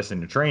this and this in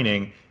your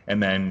training.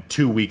 And then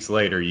 2 weeks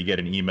later, you get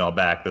an email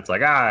back that's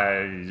like,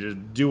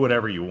 just do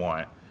whatever you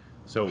want.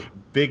 So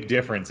big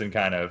difference in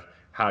kind of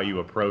how you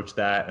approach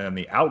that. And then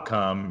the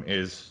outcome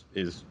is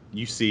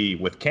you see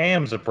with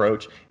Cam's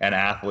approach, an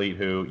athlete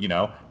who,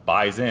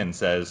 buys in,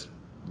 says,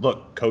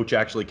 look, coach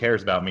actually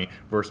cares about me,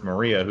 versus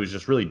Maria, who's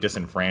just really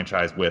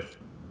disenfranchised with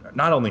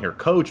not only her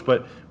coach,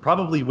 but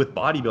probably with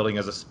bodybuilding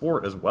as a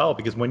sport as well.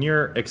 Because when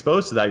you're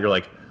exposed to that, you're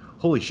like,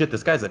 holy shit,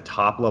 this guy's a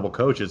top level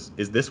coach. Is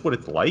this what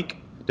it's like?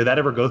 Did that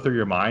ever go through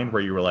your mind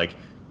where you were like,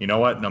 you know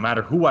what, no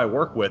matter who I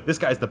work with, this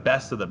guy's the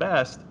best of the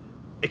best.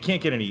 It's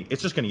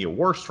just going to get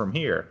worse from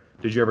here.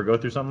 Did you ever go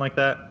through something like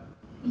that?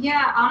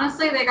 Yeah,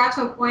 honestly, they got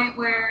to a point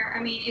where,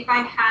 if I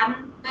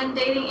hadn't been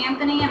dating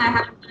Anthony and I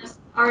hadn't been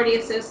already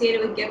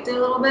associated with Gifted a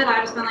little bit.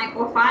 I've just been like,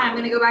 well, fine, I'm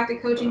going to go back to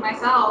coaching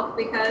myself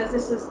because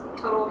this is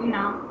total,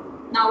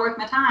 not worth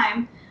my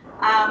time.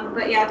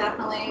 But yeah,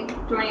 definitely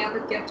joining up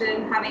with Gifted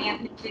and having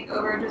Anthony take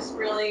over just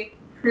really,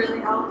 really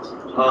helped.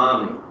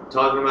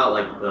 Talking about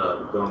like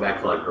going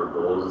back to like her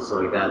goals and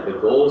stuff like that, the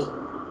goals,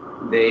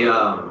 they,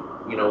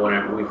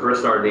 whenever we first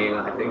started dating,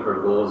 I think her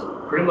goals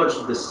pretty much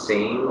the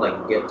same,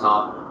 like get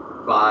top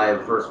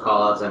 5 first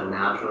call-outs at a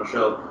national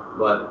show,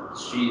 but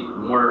she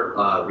more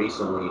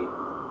recently,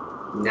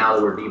 now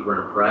that we're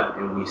deeper in prep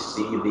and we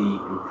see the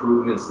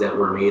improvements that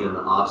were made in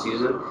the off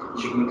season,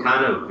 she can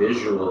kind of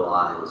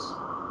visualize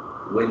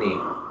winning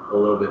a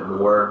little bit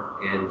more,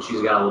 and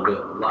she's got a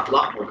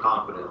lot more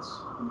confidence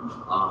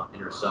in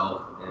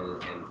herself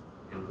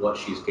and what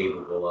she's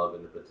capable of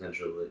and the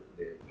potential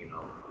that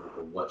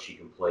what she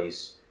can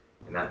place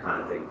and that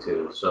kind of thing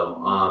too.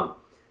 So,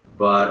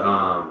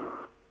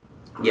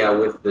 yeah,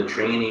 with the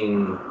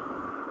training,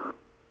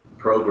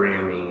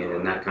 programming,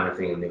 and that kind of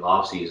thing in the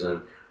off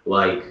season,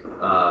 like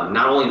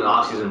not only in the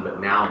off season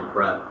but now in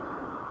prep,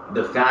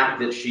 the fact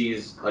that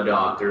she's a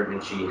doctor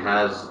and she's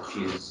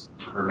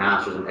her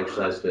master's in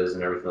exercise phys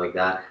and everything like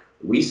that,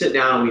 we sit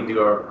down and we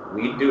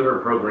do her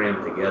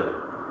program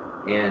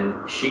together,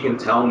 and she can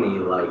tell me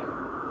like,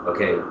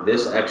 okay,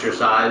 this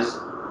exercise,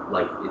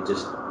 like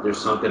there's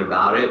something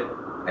about it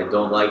I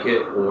don't like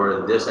it,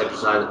 or this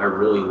exercise, I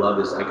really love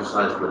this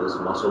exercise for this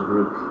muscle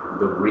group.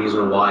 The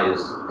reason why is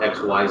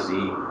X, Y, Z,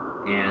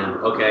 and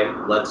okay,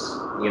 let's,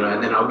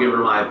 and then I'll give her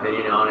my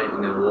opinion on it,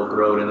 and then we'll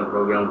throw it in the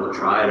program, we'll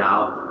try it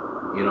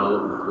out,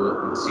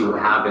 we'll see what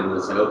happens,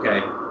 and say,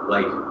 okay,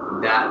 like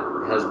that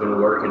has been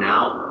working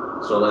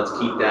out, so let's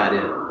keep that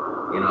in.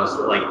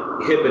 So like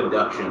hip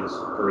abductions,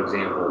 for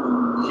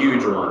example,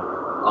 huge one.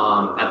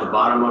 At the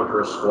bottom of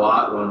her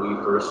squat when we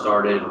first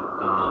started,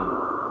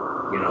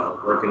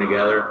 working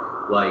together,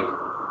 like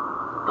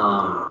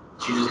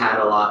she just had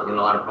a lot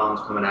of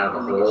problems coming out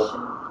of the hole.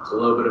 It's a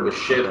little bit of a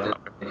shift in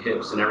the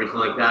hips and everything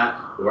like that,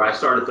 where I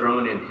started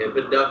throwing in hip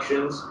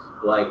abductions,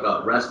 like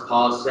rest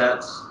pause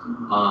sets,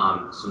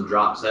 some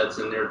drop sets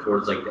in there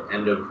towards like the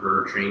end of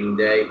her training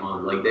day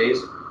on leg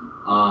days,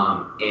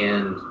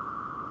 and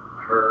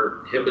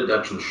her hip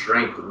abduction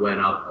strength went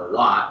up a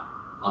lot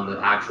on the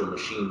actual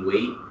machine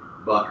weight,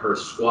 but her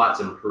squats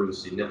improved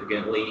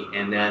significantly.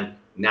 And then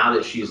now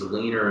that she's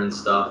leaner and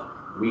stuff,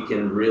 we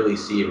can really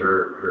see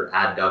her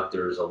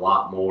adductors a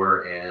lot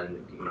more,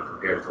 and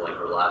compared to like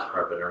her last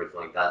prep and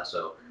everything like that.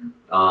 So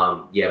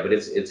yeah, but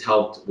it's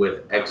helped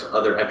with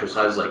other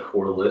exercises like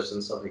core lifts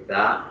and stuff like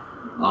that.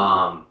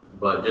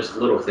 But just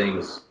little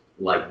things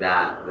like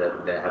that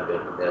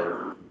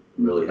have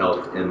really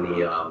helped in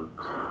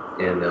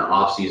the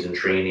off-season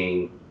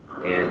training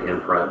and in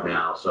prep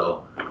now.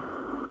 So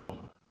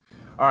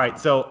all right,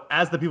 so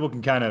as the people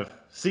can kind of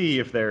see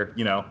if they're,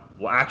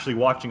 actually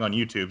watching on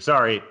YouTube,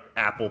 sorry,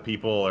 Apple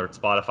people or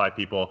Spotify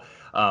people,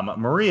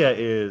 Maria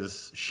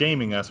is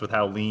shaming us with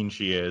how lean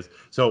she is.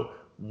 So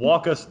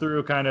walk us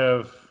through kind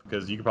of,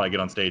 because you could probably get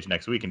on stage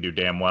next week and do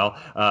damn well,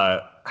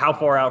 how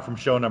far out from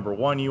show number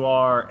 1 you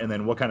are, and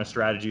then what kind of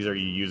strategies are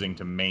you using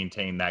to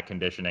maintain that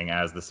conditioning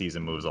as the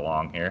season moves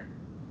along here?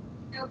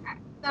 Okay.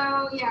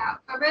 So yeah,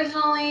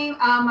 originally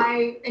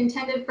my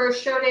intended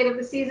first show date of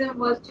the season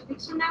was 2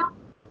 weeks from now.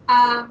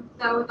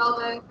 So with all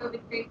the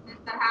COVID craziness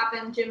that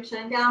happened, gym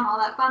shutting down, all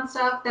that fun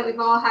stuff that we've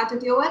all had to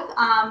deal with,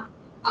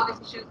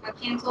 obviously shows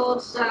got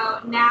canceled. So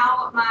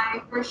now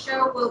my first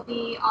show will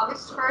be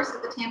August 1st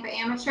at the Tampa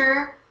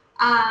Amateur.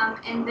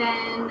 And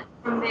then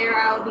from there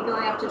I will be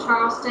going up to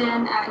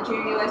Charleston at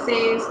Junior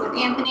USA's with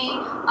Anthony.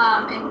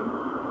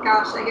 And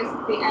gosh, I guess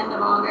it's the end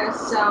of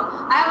August. So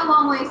I have a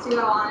long ways to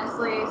go,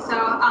 honestly. So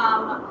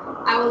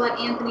I will let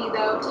Anthony,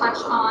 though, touch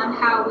on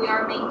how we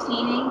are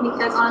maintaining,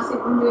 because honestly,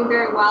 we've been doing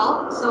very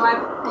well. So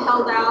I've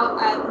held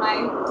out at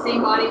my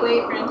same body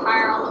weight for an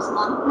entire almost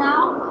month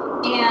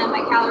now, and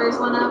my calories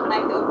went up, and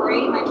I feel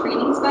great. My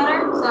training's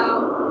better,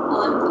 so I'll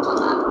let him touch on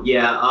that.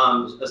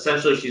 Yeah,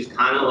 essentially, she's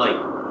kind of like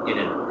in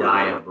a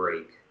diet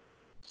break,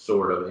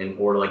 sort of,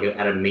 or like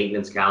at a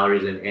maintenance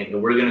calories,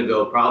 and we're gonna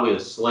go probably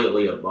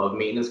slightly above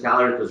maintenance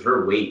calories because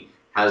her weight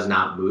has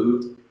not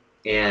moved.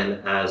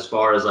 And as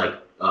far as like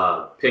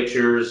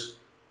pictures,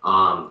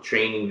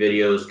 training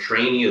videos,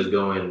 training is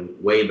going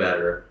way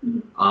better.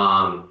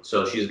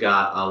 So she's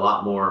got a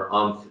lot more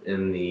oomph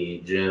in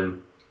the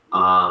gym.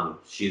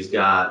 She's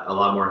got a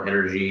lot more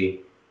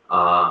energy,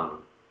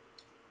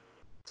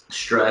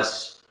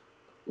 stress,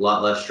 a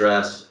lot less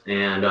stress,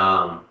 and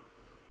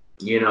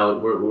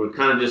we're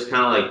kind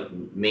of like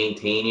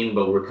maintaining,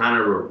 but we're kind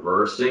of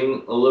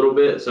reversing a little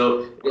bit.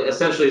 So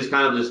essentially, it's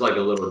kind of just like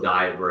a little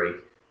diet break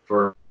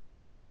for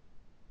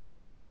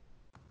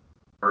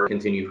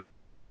continue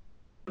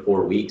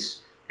 4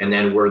 weeks, and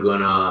then we're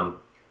gonna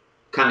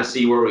kind of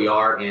see where we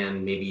are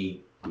and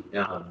maybe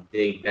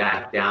dig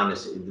back down,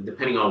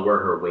 depending on where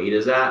her weight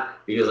is at.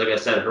 Because like I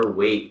said, her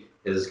weight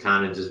has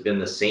kind of just been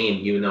the same,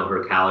 even though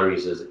her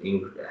calories has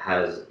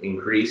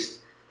increased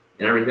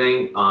and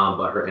everything,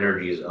 but her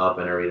energy is up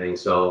and everything.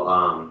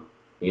 So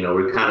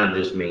we're kind of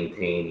just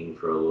maintaining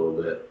for a little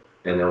bit.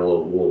 and then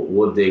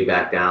we'll dig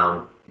back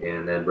down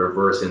and then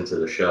reverse into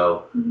the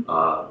show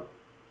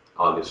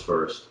August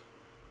 1st.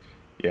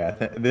 Yeah,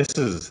 this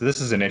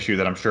is an issue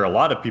that I'm sure a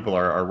lot of people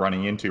are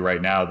running into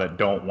right now that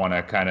don't want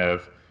to kind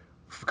of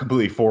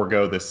completely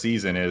forego this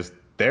season. Is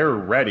they're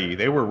ready.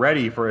 They were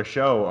ready for a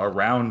show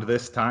around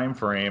this time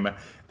frame.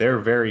 They're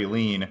very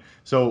lean.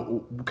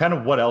 So kind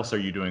of what else are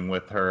you doing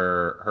with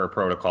her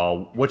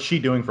protocol? What's she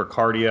doing for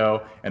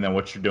cardio, and then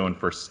what you're doing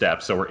for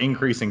steps? So we're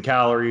increasing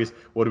calories.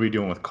 What are we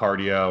doing with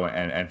cardio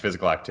and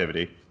physical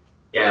activity?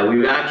 Yeah,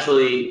 we've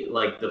actually,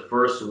 like, the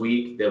first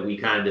week that we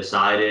kind of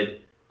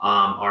decided,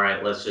 all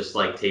right, let's just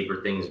like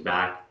taper things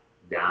back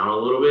down a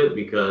little bit,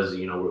 because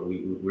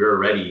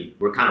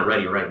we're kind of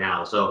ready right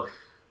now. So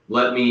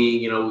let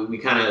me, we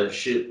kind of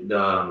shifted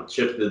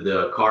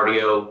the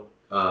cardio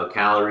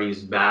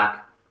calories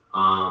back,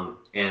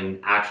 and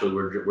actually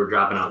we're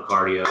dropping out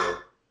cardio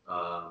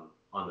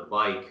on the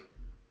bike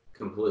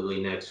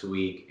completely next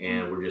week,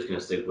 and we're just gonna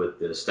stick with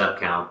the step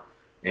count,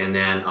 and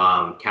then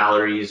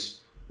calories.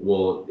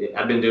 Well,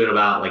 I've been doing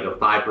about like a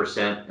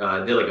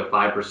 5%, did like a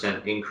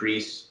 5%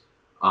 increase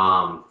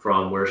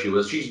from where she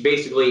was. She's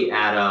basically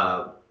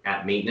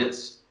at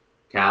maintenance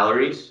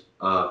calories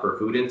for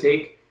food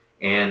intake.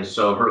 And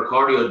so her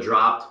cardio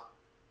dropped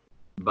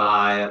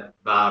by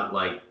about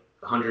like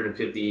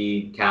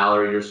 150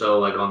 calories or so,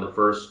 like on the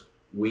first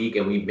week.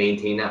 And we've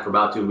maintained that for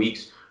about 2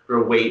 weeks.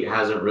 Her weight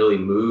hasn't really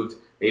moved,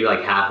 maybe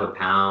like half a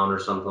pound or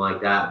something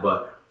like that.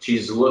 But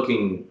she's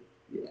looking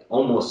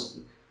almost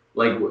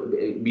like,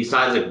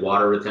 besides like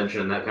water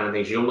retention and that kind of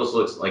thing, she almost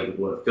looks like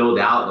filled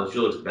out, and she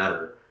looks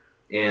better.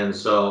 And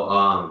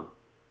so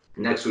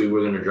next week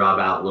we're going to drop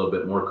out a little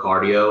bit more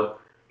cardio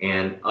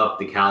and up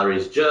the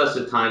calories just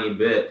a tiny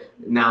bit.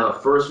 Now, the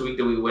first week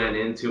that we went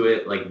into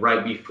it, like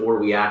right before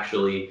we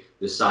actually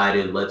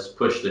decided let's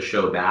push the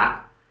show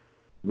back,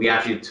 we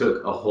actually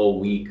took a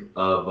whole week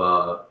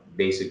of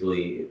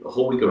basically a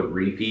whole week of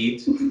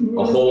refeeds,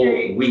 a whole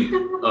week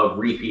of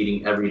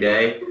refeeding every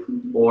day,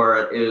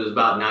 or it was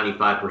about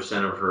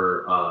 95% of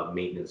her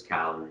maintenance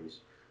calories.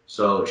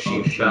 So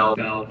she felt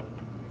like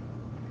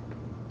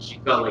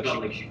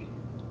she.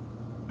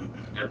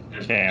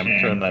 Cam,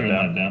 turn that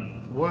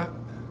down. What?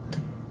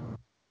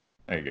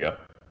 There you go.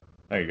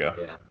 There you go.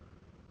 Yeah.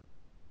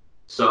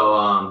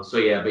 So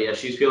yeah, but yeah,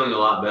 she's feeling a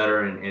lot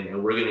better,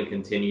 and we're gonna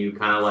continue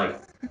kind of like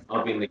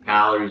upping the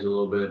calories a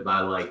little bit by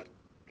like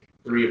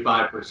 3 to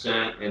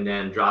 5%, and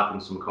then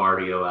dropping some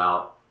cardio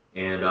out,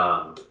 and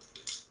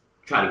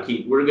try to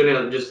keep. We're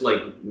gonna just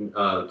like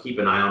keep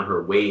an eye on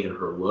her weight and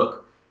her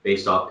look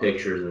based off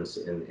pictures,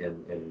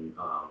 and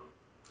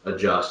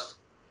adjust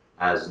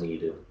as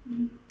needed.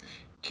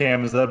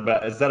 Cam, is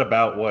that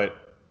about what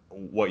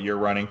you're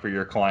running for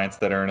your clients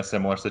that are in a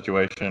similar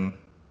situation?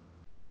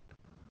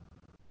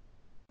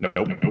 Nope.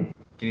 Can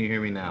you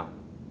hear me now?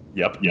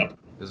 Yep.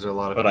 Is there a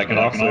lot of? But I can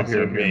also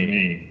hear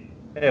me.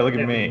 Hey, look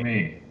at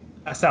me.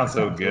 That sounds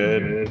so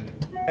good.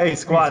 Hey,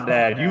 Squad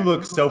Dad, you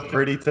look so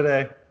pretty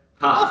today.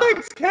 Oh,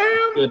 thanks,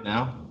 Cam. Good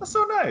now. That's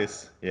so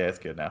nice. Yeah, it's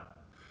good now.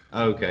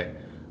 Okay.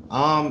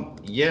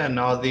 Yeah,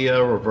 no, the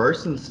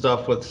reverse and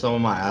stuff with some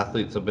of my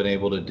athletes have been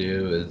able to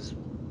do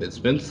it's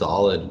been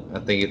solid. I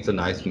think it's a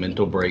nice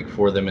mental break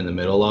for them in the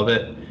middle of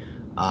it.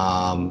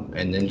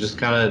 And then just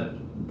kind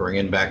of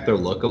bringing back their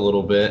look a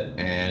little bit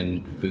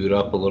and food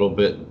up a little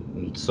bit,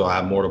 so I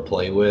have more to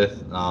play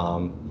with.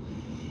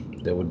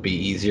 That would be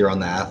easier on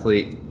the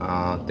athlete.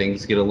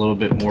 Things get a little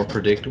bit more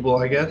predictable,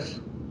 I guess,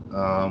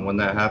 when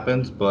that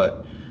happens.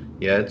 But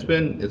yeah, it's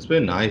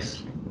been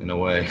nice in a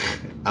way.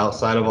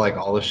 Outside of like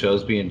all the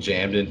shows being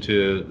jammed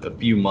into a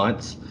few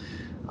months,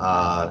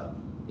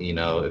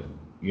 if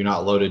you're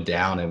not loaded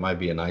down, it might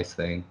be a nice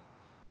thing.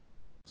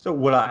 So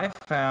what I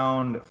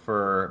found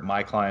for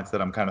my clients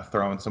that I'm kind of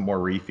throwing some more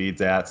refeeds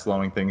at,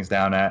 slowing things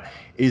down at,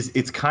 is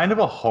it's kind of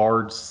a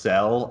hard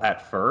sell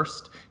at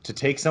first to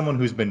take someone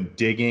who's been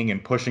digging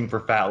and pushing for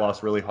fat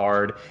loss really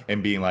hard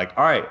and being like,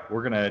 all right,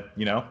 we're going to,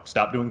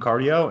 stop doing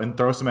cardio and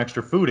throw some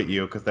extra food at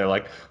you, because they're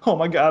like, oh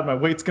my God, my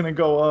weight's going to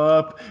go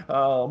up.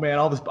 Oh man,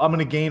 I'm going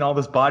to gain all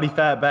this body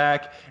fat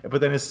back.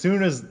 But then as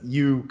soon as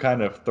you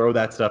kind of throw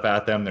that stuff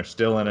at them, they're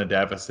still in a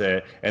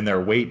deficit and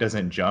their weight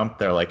doesn't jump.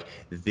 They're like,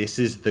 this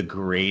is the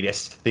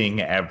greatest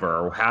thing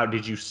ever. How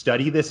did you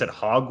study this at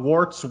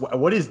Hogwarts?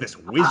 What is this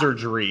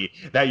wizardry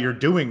that you're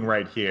doing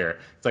right here?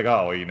 It's like,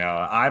 oh,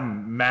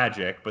 I'm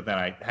magic. But then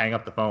I hang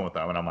up the phone with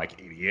them and I'm like,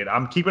 idiot,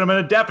 I'm keeping them in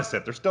a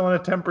deficit. They're still in a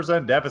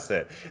 10%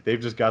 deficit. They've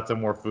just got some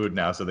more food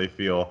now, so they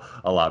feel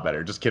a lot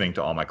better. Just kidding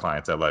to all my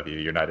clients. I love you.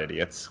 You're not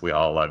idiots. We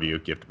all love you.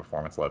 Gifted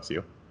Performance loves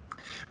you.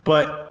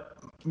 But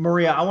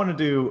Maria, I wanted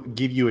to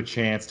give you a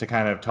chance to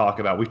kind of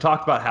we've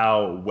talked about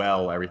how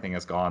well everything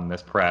has gone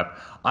this prep.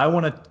 I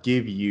want to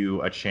give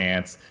you a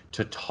chance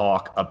to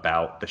talk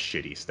about the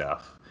shitty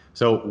stuff.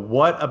 So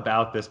what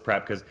about this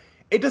prep? Because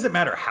it doesn't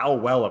matter how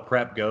well a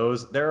prep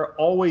goes, there are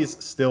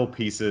always still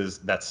pieces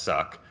that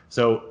suck.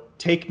 So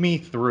take me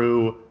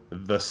through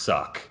the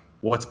suck.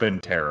 What's been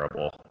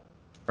terrible?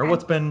 Or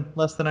what's been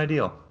less than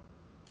ideal?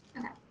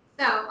 Okay.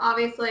 So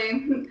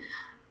obviously,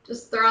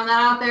 Just throwing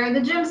that out there. The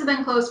gyms have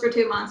been closed for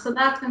 2 months, so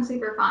that's been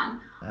super fun.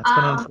 That's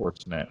been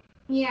unfortunate.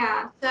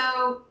 Yeah,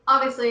 so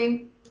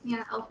obviously,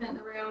 elephant in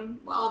the room,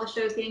 all the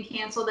shows getting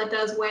canceled, that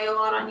does weigh a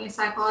lot on you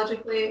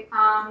psychologically.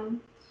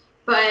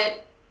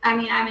 But I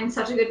mean, I'm in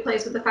such a good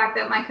place with the fact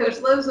that my coach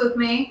lives with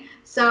me,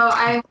 so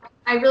I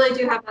really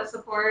do have that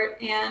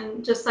support,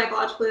 and just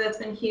psychologically, that's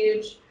been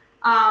huge.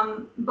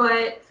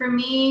 But for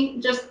me,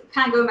 just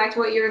kind of going back to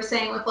what you were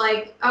saying with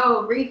like,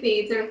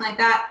 refeeds, everything like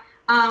that.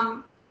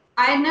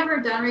 I had never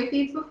done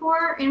refeeds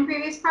before in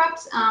previous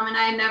preps, and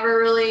I had never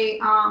really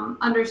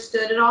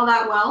understood it all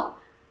that well.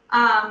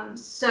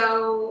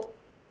 So,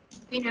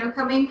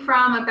 coming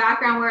from a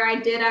background where I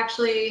did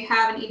actually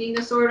have an eating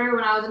disorder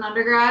when I was an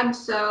undergrad,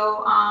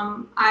 so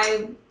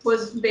I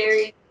was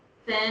very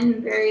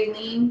thin, very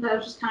lean. That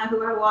was just kind of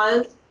who I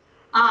was.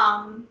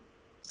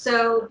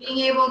 So being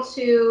able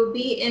to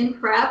be in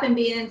prep and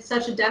be in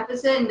such a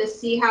deficit and to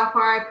see how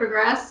far I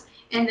progress,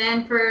 and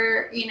then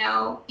for,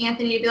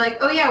 Anthony to be like,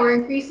 oh yeah, we're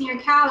increasing your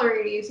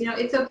calories.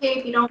 It's okay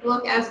if you don't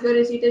look as good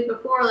as you did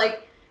before.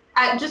 Like,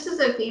 just as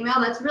a female,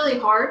 that's really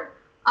hard.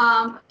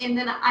 And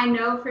then I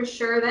know for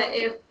sure that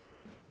if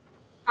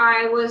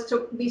I was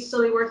to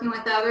still be working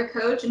with the other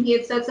coach and he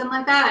had said something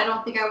like that, I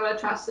don't think I would have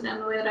trusted him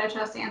the way that I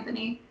trust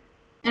Anthony.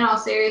 In all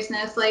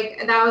seriousness,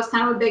 like, that was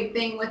kind of a big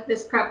thing with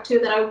this prep too,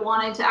 that I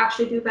wanted to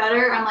actually do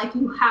better. I'm like,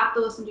 you have to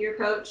listen to your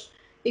coach,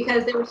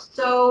 because there were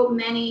so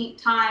many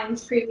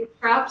times previous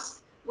preps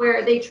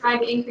where they tried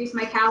to increase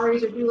my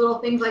calories or do little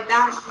things like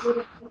that, and I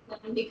wouldn't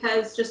listen,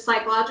 because just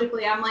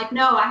psychologically I'm like,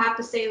 no, I have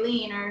to stay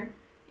lean, or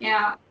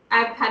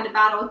I've had to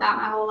battle with that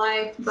my whole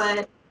life.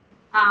 But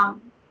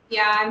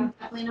yeah, I'm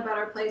definitely in a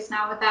better place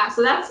now with that.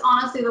 So that's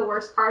honestly the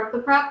worst part of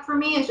the prep for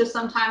me, is just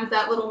sometimes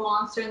that little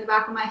monster in the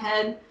back of my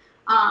head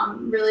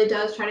really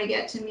does try to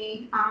get to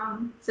me.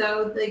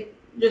 So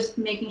just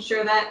making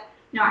sure that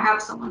I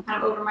have someone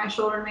kind of over my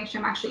shoulder to make sure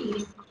I'm actually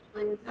eating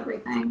properly is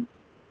everything.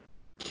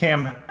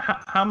 Cam,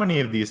 how many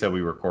of these have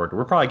we recorded?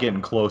 We're probably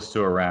getting close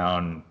to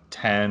around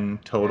 10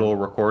 total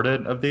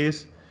recorded of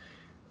these.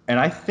 And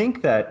I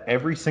think that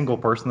every single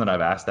person that I've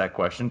asked that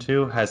question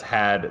to has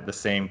had the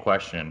same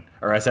question,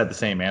 or has had the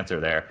same answer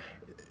there.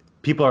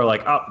 People are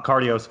like, oh,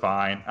 cardio's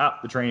fine. Oh,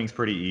 the training's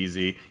pretty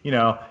easy.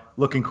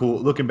 Looking cool,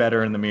 looking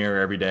better in the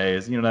mirror every day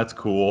is, that's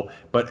cool.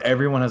 But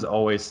everyone has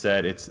always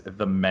said it's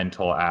the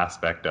mental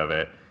aspect of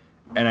it.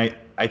 And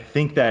I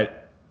think that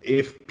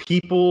if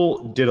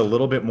people did a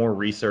little bit more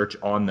research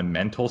on the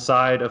mental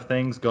side of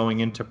things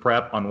going into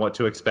prep, on what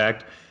to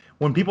expect,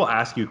 when people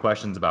ask you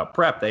questions about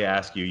prep, they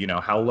ask you,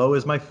 how low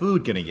is my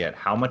food going to get?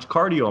 How much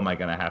cardio am I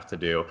going to have to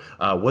do?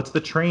 What's the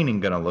training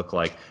going to look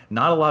like?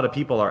 Not a lot of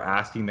people are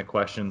asking the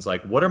questions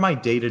like, what are my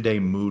day-to-day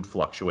mood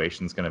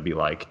fluctuations going to be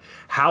like?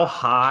 How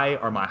high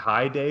are my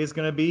high days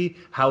going to be?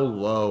 How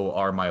low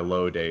are my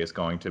low days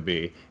going to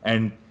be?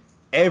 And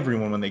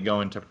everyone, when they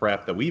go into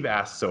prep that we've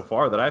asked so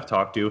far that I've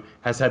talked to,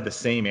 has had the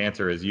same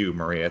answer as you,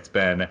 Maria. It's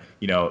been,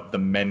 the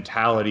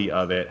mentality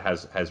of it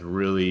has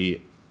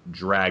really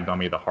dragged on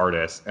me the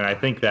hardest. And I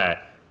think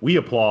that we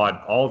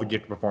applaud all the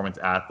gifted performance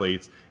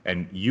athletes,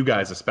 and you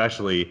guys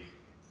especially,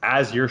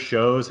 as your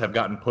shows have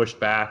gotten pushed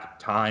back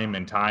time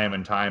and time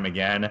and time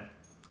again.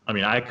 I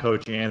mean, I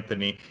coach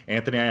Anthony.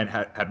 Anthony and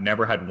I have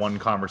never had one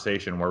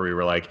conversation where we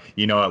were like,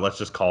 what, let's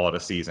just call it a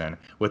season.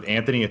 With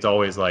Anthony, it's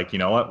always like,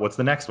 what, what's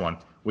the next one?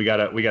 We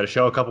got a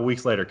show a couple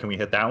weeks later. Can we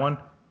hit that one?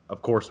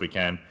 Of course we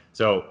can.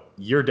 So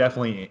you're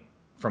definitely,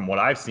 from what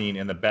I've seen,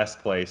 in the best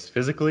place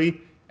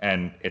physically.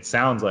 And it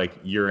sounds like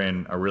you're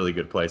in a really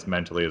good place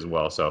mentally as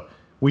well. So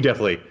we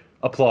definitely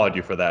applaud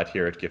you for that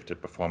here at Gifted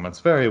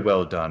Performance. Very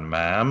well done,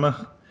 ma'am.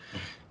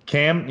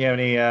 Cam, you have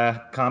any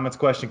comments,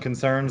 questions,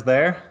 concerns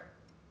there?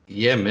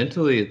 Yeah,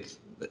 mentally,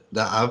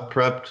 I've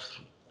prepped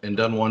and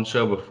done one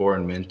show before,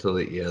 and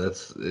mentally,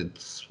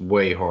 it's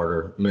way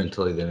harder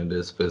mentally than it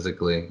is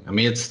physically. I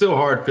mean, it's still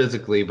hard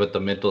physically, but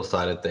the mental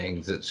side of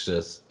things, it's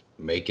just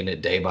making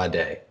it day by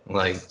day.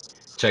 Like,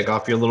 check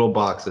off your little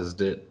boxes.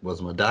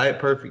 Was my diet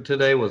perfect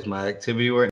today? Was my activity